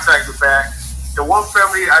contact me back. The one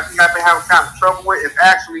family I think I've been having kind of trouble with is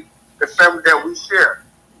actually the family that we share.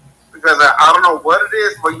 Because I don't know what it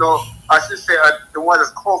is, but I should say the one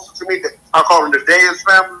that's closer to me, I call them the Davis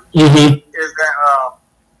family, is that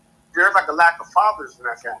there's like a lack of fathers in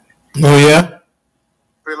that family. Oh yeah.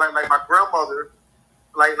 Like my grandmother,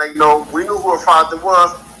 we knew who her father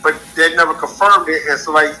was, but they never confirmed it, and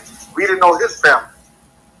so we didn't know his family.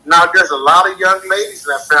 Now there's a lot of young ladies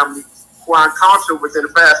in that family who I encountered within the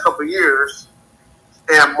past couple of years,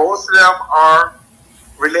 and most of them are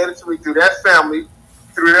related to me through that family,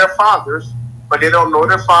 through their fathers, but they don't know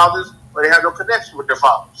their fathers, or they have no connection with their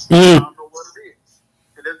fathers. I don't know what it is.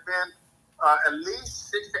 And there's been at least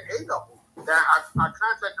 6 to 8 of them that I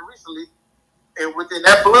contacted recently, and within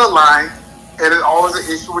that bloodline, and it's always an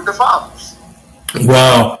issue with the fathers.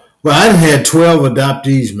 Wow. Well, I've had 12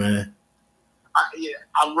 adoptees, man.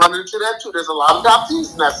 I'm running into that too. There's a lot of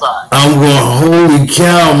adoptees on that side. I'm going, holy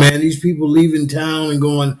cow, man. These people leaving town and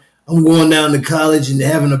I'm going down to college and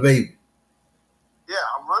having a baby. Yeah,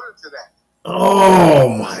 I'm running into that. Oh,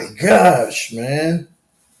 my gosh, man.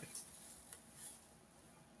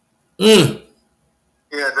 Yeah,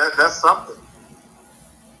 that's something.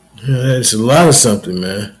 Yeah, it's a lot of something,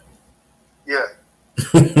 man. Yeah.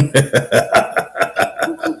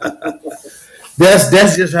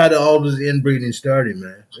 That's just how all this inbreeding started,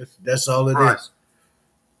 man. That's all it is.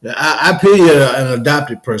 I pity an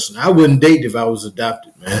adopted person. I wouldn't date if I was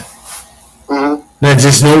adopted, man. Mm-hmm. There's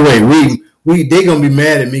just no way. They gonna be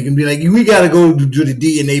mad at me and be like, we gotta go to the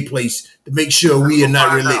DNA place to make sure we are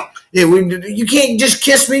not related. Yeah, you can't just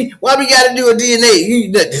kiss me. Why we gotta do a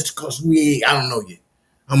DNA? Just because I don't know you.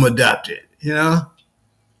 I'm adopted, you know?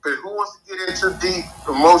 But who wants to get into deep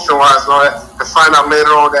emotion-wise and all that to find out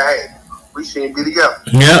later on that, hey, we shouldn't be together?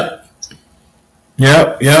 Yep.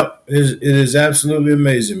 It is absolutely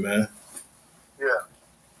amazing, man. Yeah.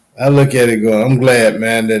 I look at it going, I'm glad,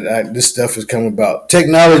 man, that this stuff has come about.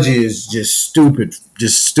 Technology is just stupid,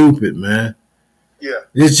 man. Yeah.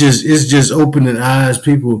 It's just opening eyes.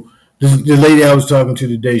 People, the lady I was talking to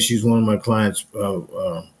today, she's one of my clients'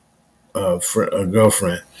 a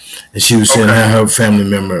girlfriend, and she was saying how her family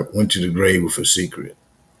member went to the grave with a secret.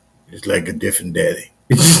 It's like a different daddy.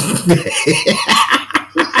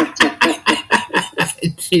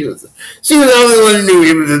 She was the only one who knew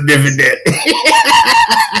he was a different daddy.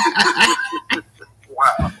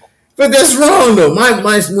 Wow. But that's wrong though. When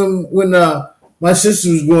my sister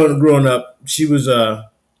was growing up, she was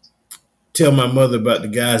tell my mother about the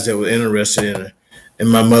guys that were interested in her, and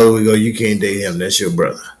my mother would go, "You can't date him. That's your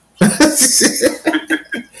brother."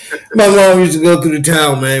 My mom used to go through the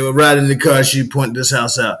town, man. We'd ride in the car. She'd point this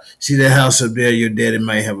house out. See that house up there? Your daddy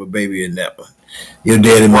might have a baby in that one. Your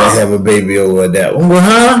daddy might have a baby over that one.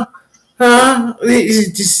 Well,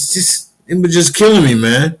 it was just killing me,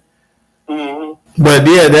 man. Mm-hmm. But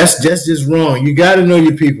yeah, that's just wrong. You got to know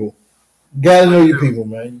your people. You got to know your people,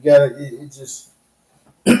 man. You got to.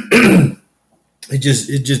 It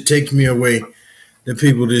just takes me away that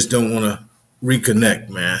people just don't want to reconnect,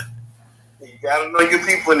 man. You gotta know your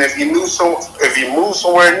people, and if you move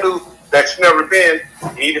somewhere new that you've never been,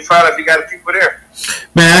 you need to find out if you got people there.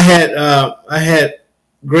 Man, I had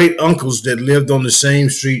great uncles that lived on the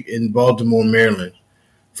same street in Baltimore, Maryland,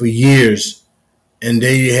 for years, and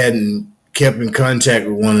they hadn't kept in contact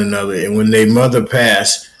with one another. And when their mother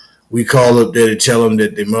passed, we called up there to tell them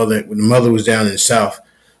that when the mother was down in the South.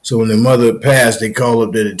 So when their mother passed, they called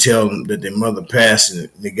up there to tell them that their mother passed, and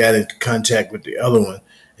they got into contact with the other one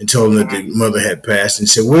and told them that their mother had passed, and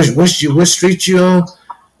said, what street you on?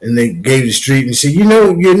 And they gave the street and said, you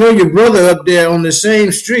know your brother up there on the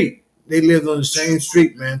same street. They lived on the same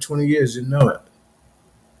street, man, 20 years, didn't know it.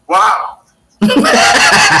 Wow.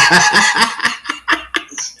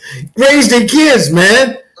 Raised their kids,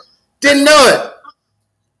 man. Didn't know it.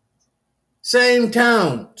 Same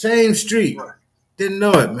town, same street. Right. Didn't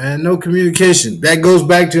know it, man. No communication. That goes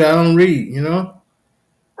back to I don't read, you know?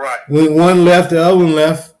 Right. When one left, the other one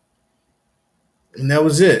left. And that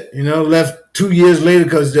was it. You know, left 2 years later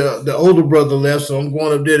because the older brother left, so I'm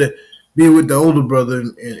going up there to be with the older brother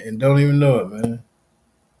and don't even know it, man.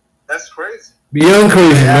 That's crazy. Beyond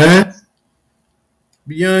crazy, man.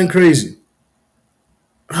 Beyond crazy.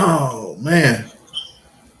 Oh, man.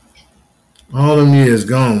 All them years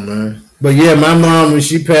gone, man. But yeah, my mom, when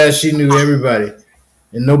she passed, she knew everybody.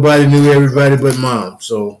 And nobody knew everybody but mom.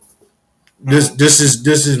 So this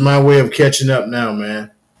is my way of catching up now,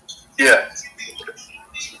 man. Yeah.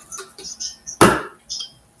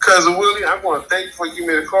 Cousin Willie, I want to thank you for giving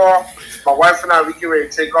me the call. My wife and I, we get ready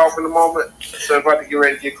to take off in a moment. So I'm about to get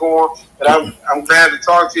ready to get going. But I'm glad to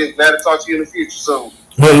talk to you. Glad to talk to you in the future soon.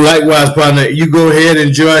 Well, likewise, partner. You go ahead,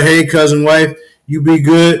 enjoy. Hey, cousin wife, you be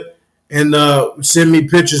good. And send me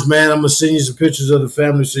pictures, man. I'm going to send you some pictures of the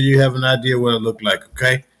family so you have an idea what it looked like,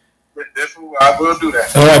 okay? Definitely, I will do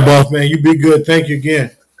that. All right, boss, man. You be good. Thank you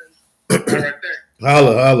again. All right, thanks.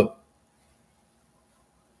 Holla.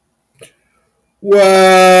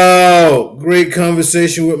 Wow. Great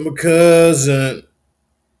conversation with my cousin.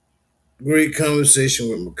 Great conversation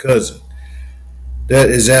with my cousin. That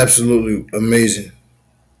is absolutely amazing.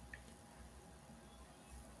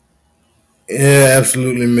 Yeah,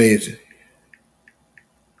 absolutely amazing.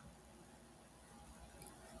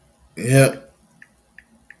 Yep.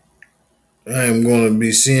 I am going to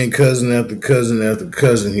be seeing cousin after cousin after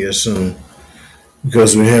cousin here soon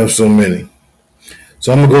because we have so many.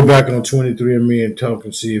 So I'm going to go back on 23andMe and talk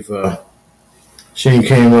and see if she ain't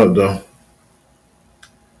came up though.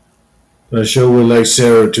 I sure would like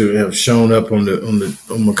Sarah to have shown up on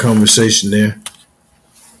my conversation there.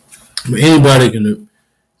 But anybody can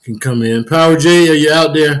come in. Power J, are you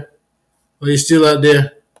out there? Are you still out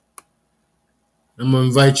there? I'm gonna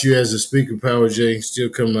invite you as a speaker, Power J. Still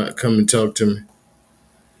come and talk to me.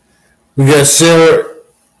 We got Sarah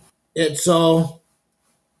Etzall.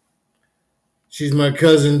 She's my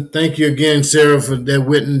cousin. Thank you again, Sarah, for that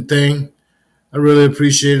Witten thing. I really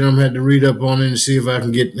appreciate it. I'm gonna have to read up on it and see if I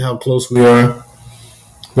can get how close we are.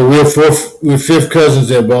 But we're fifth cousins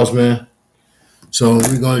there, boss man. So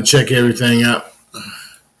we're gonna check everything out.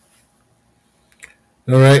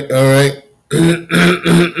 All right.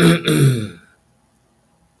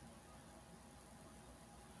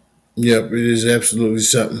 Yep, it is absolutely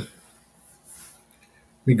something.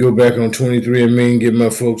 We go back on 23andMe and give my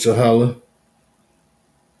folks a holler.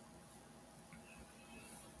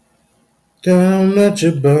 Down at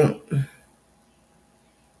your butt.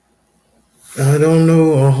 I don't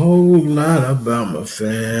know a whole lot about my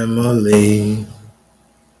family.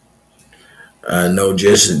 I know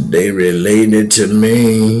just that they related to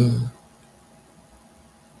me.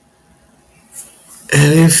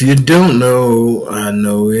 And if you don't know, I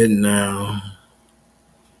know it now.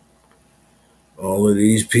 All of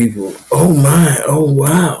these people. Oh my, oh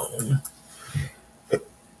wow.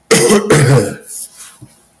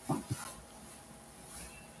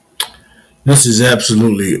 This is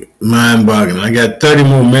absolutely mind-boggling. I got 30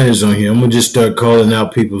 more minutes on here. I'm going to just start calling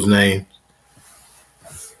out people's names.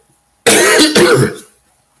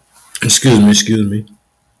 Excuse me.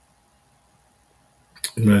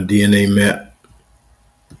 My DNA map.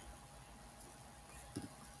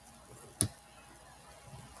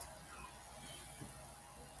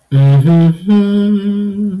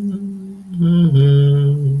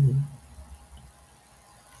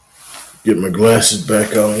 Get my glasses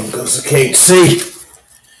back on because I can't see.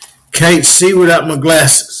 Can't see without my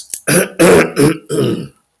glasses. Let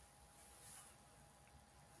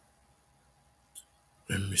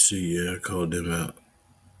me see. Yeah, I called them out.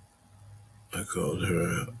 I called her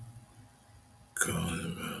out. Called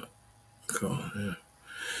him out. Called him.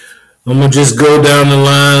 I'm going to just go down the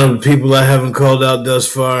line of people I haven't called out thus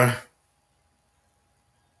far.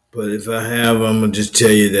 But if I have, I'm going to just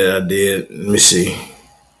tell you that I did. Let me see.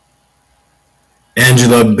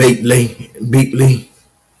 Angela Beatley.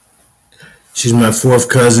 She's my fourth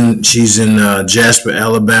cousin. She's in Jasper,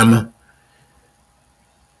 Alabama.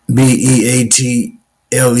 Beatley.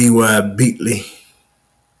 Beatley.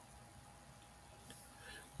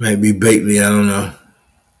 Might be Beatley, I don't know.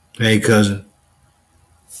 Hey, cousin.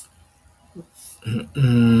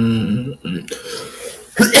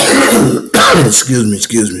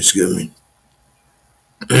 Excuse me.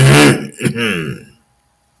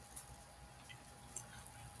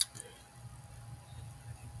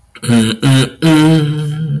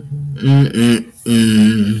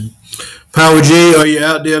 Power J, are you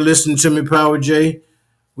out there listening to me, Power J?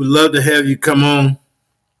 We'd love to have you come on.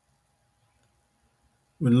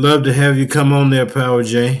 We'd love to have you come on there, Power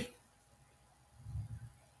J.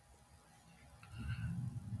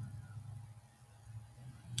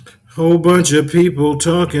 Whole bunch of people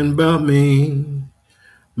talking about me.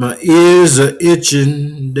 My ears are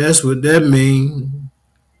itching. That's what that means.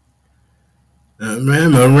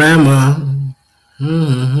 Rama.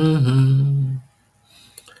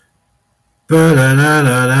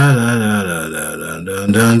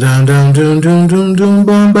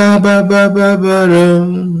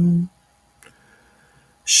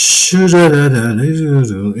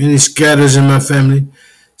 Any scatters in my family?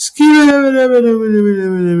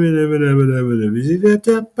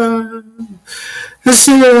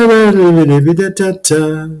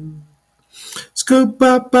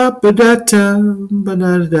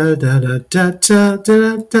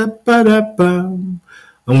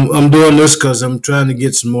 I'm doing this because I'm trying to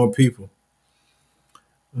get some more people.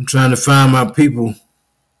 I'm trying to find my people.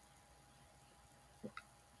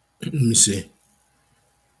 Let me see.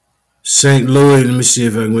 St. Louis. Let me see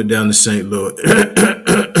if I went down to St. Louis.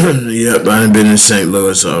 Yep, I've been in St.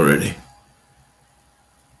 Louis already.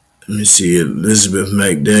 Let me see. Elizabeth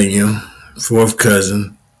McDaniel, fourth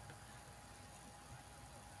cousin.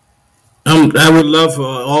 I would love for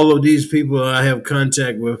all of these people I have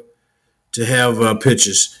contact with to have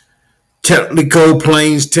pictures. Tellico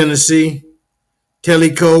Plains, Tennessee.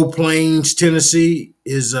 Tellico Plains, Tennessee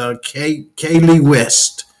is Kaylee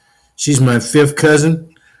West. She's my fifth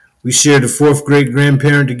cousin. We shared a fourth great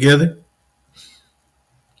grandparent together.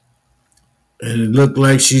 And it looked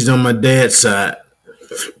like she's on my dad's side.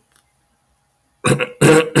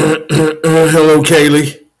 Hello,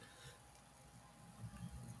 Kaylee.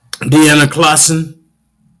 Deanna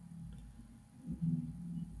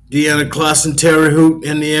Clausen, Terre Haute,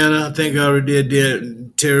 Indiana. I think I already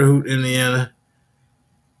did Terre Haute, Indiana.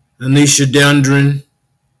 Anisha Dundren,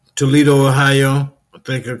 Toledo, Ohio. I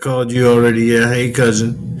think I called you already. Yeah, hey,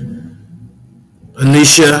 cousin.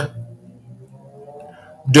 Anisha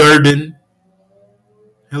Durden.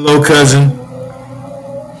 Hello, cousin.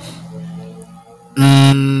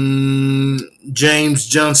 James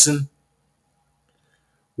Johnson,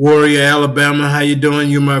 Warrior, Alabama. How you doing?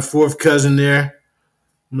 You're my fourth cousin there.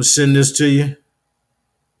 I'm going to send this to you.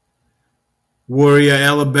 Warrior,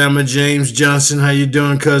 Alabama, James Johnson. How you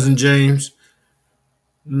doing, cousin James?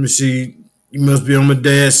 Let me see. You must be on my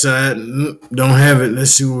dad's side. Don't have it.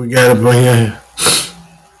 Let's see what we got up on here.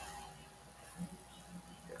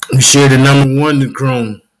 We share the number one to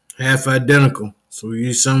Chrome. Half identical. So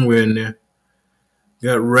we're somewhere in there.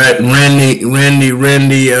 Got Randy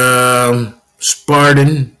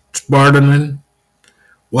Spartanen,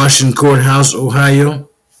 Washington Courthouse, Ohio.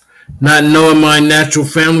 Not knowing my natural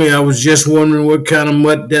family, I was just wondering what kind of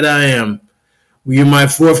mutt that I am. Well, you're my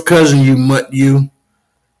fourth cousin, you mutt, you.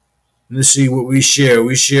 Let's see what we share.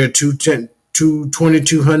 We share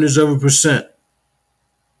 2/2200%.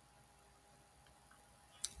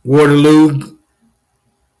 Waterloo,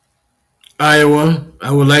 Iowa. I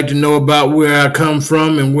would like to know about where I come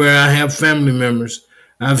from and where I have family members.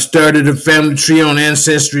 I've started a family tree on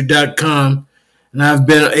Ancestry.com, and I've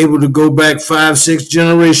been able to go back 5-6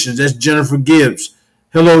 generations. That's Jennifer Gibbs.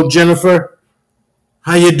 Hello, Jennifer.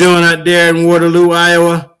 How you doing out there in Waterloo,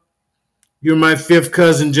 Iowa? You're my fifth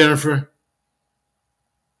cousin, Jennifer.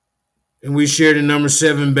 And we share the number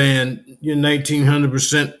 7 band. You're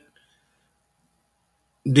 1900%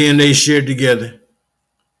 DNA shared together.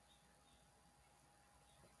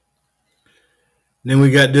 Then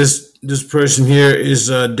we got this person here is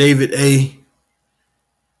David A.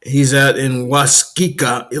 He's out in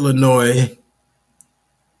Waskika, Illinois.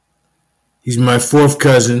 He's my fourth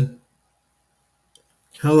cousin.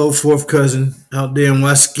 Hello, fourth cousin out there in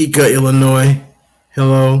Waskika, Illinois.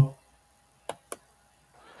 Hello.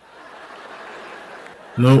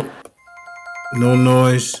 No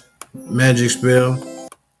noise. Magic spell.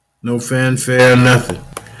 No fanfare, nothing.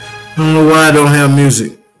 I don't know why I don't have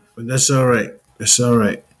music, but that's all right. That's all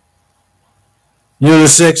right.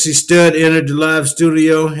 Unisexy Stud entered the live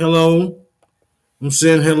studio. Hello. I'm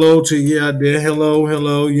saying hello to you out there. Hello,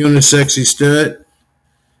 Unisexy Stud.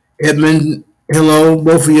 Edmund, hello,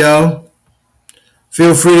 both of y'all.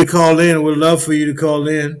 Feel free to call in. I would love for you to call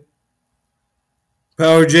in.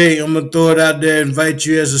 Power J, I'm going to throw it out there and invite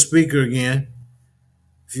you as a speaker again.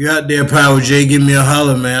 If you're out there, Power J, give me a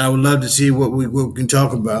holler, man. I would love to see what we can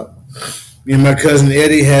talk about. Me and my cousin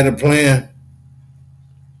Eddie had a plan.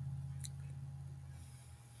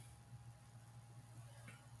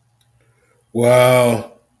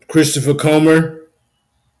 Wow. Christopher Comer,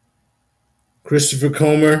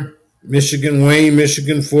 Michigan, Wayne,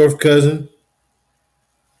 Michigan, fourth cousin.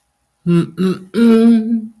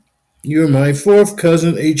 You're my fourth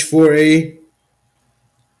cousin, H4A.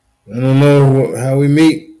 I don't know how we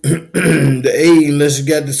meet. The A, unless you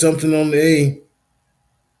got something on the A.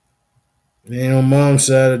 It ain't on mom's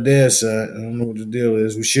side or dad's side. I don't know what the deal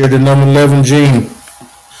is. We share the number 11 gene.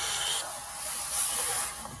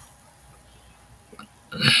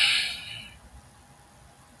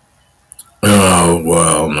 Oh,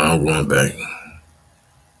 wow. Now I'm going back.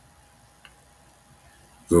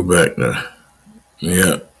 Go back now.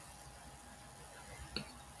 Yeah.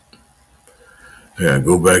 Yeah,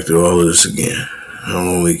 go back to all of this again.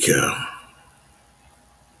 Holy cow.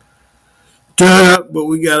 But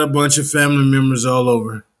we got a bunch of family members all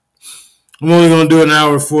over. I'm only going to do an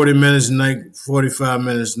hour, 40 minutes tonight, 45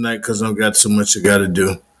 minutes tonight because I've got so much I got to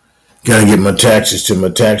do. Got to get my taxes to my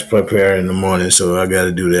tax preparer in the morning, so I got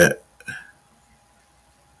to do that.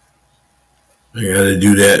 I got to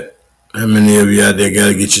do that. How many of you out there got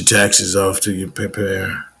to get your taxes off to your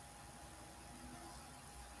preparer?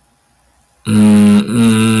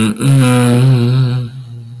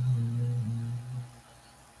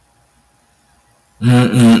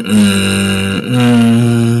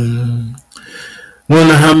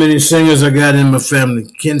 Wonder how how many singers I got in my family.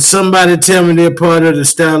 Can somebody tell me they're part of the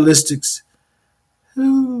Stylistics?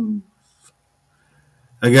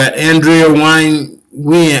 I got Andrea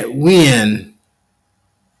Wien.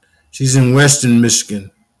 She's in Western Michigan.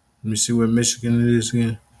 Let me see where Michigan it is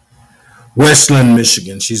again. Westland,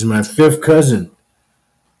 Michigan. She's my fifth cousin.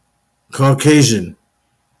 Caucasian.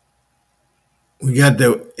 We got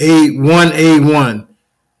the 1A1.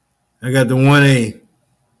 I got the 1A.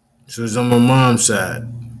 So it's on my mom's side.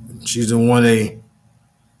 She's a 1A.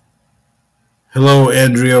 Hello,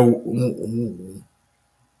 Andrea.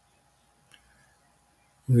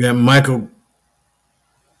 We got Michael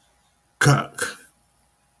Cock.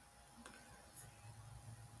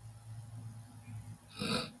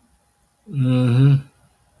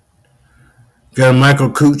 Got a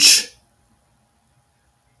Michael Cooch.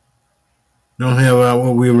 Don't have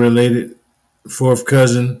what we're related. Fourth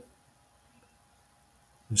cousin.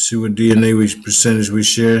 Let's see what DNA percentage we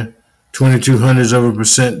share.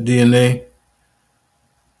 0.02% DNA.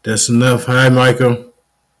 That's enough. Hi, Michael.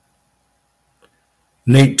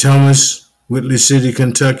 Nate Thomas, Whitley City,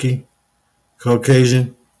 Kentucky.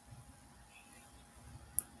 Caucasian.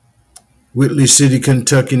 Whitley City,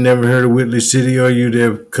 Kentucky. Never heard of Whitley City. Are you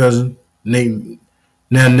their cousin? Nate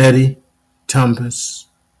Nanetti Thomas.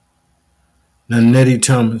 Nanetti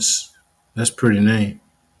Thomas. That's a pretty name.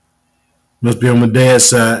 Must be on my dad's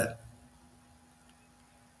side.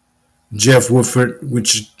 Jeff Woodford,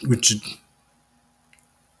 Wichita.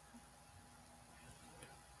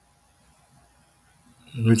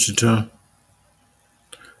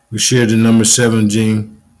 We share the number 7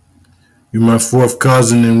 gene. You're my fourth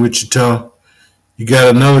cousin in Wichita. You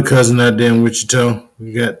got another cousin out there in Wichita.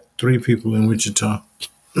 We got 3 people in Wichita.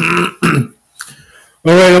 All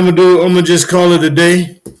right, I'm gonna just call it a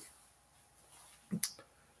day.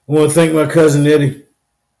 I want to thank my cousin Eddie.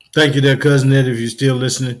 Thank you there, cousin Eddie, if you're still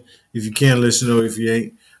listening. If you can listen or if you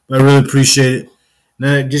ain't. But I really appreciate it.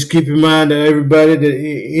 Now, just keep in mind that anybody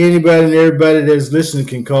and everybody that's listening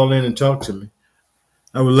can call in and talk to me.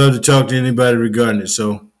 I would love to talk to anybody regarding it.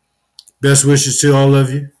 So, best wishes to all of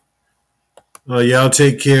you. Y'all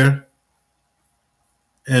take care.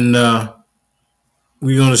 And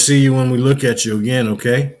we're going to see you when we look at you again,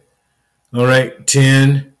 okay? All right,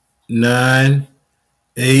 10, 9,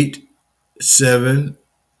 8, 7,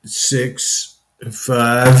 6,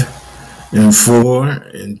 5, and 4,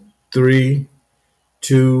 and 3,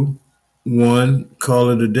 2, 1. Call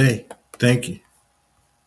it a day. Thank you.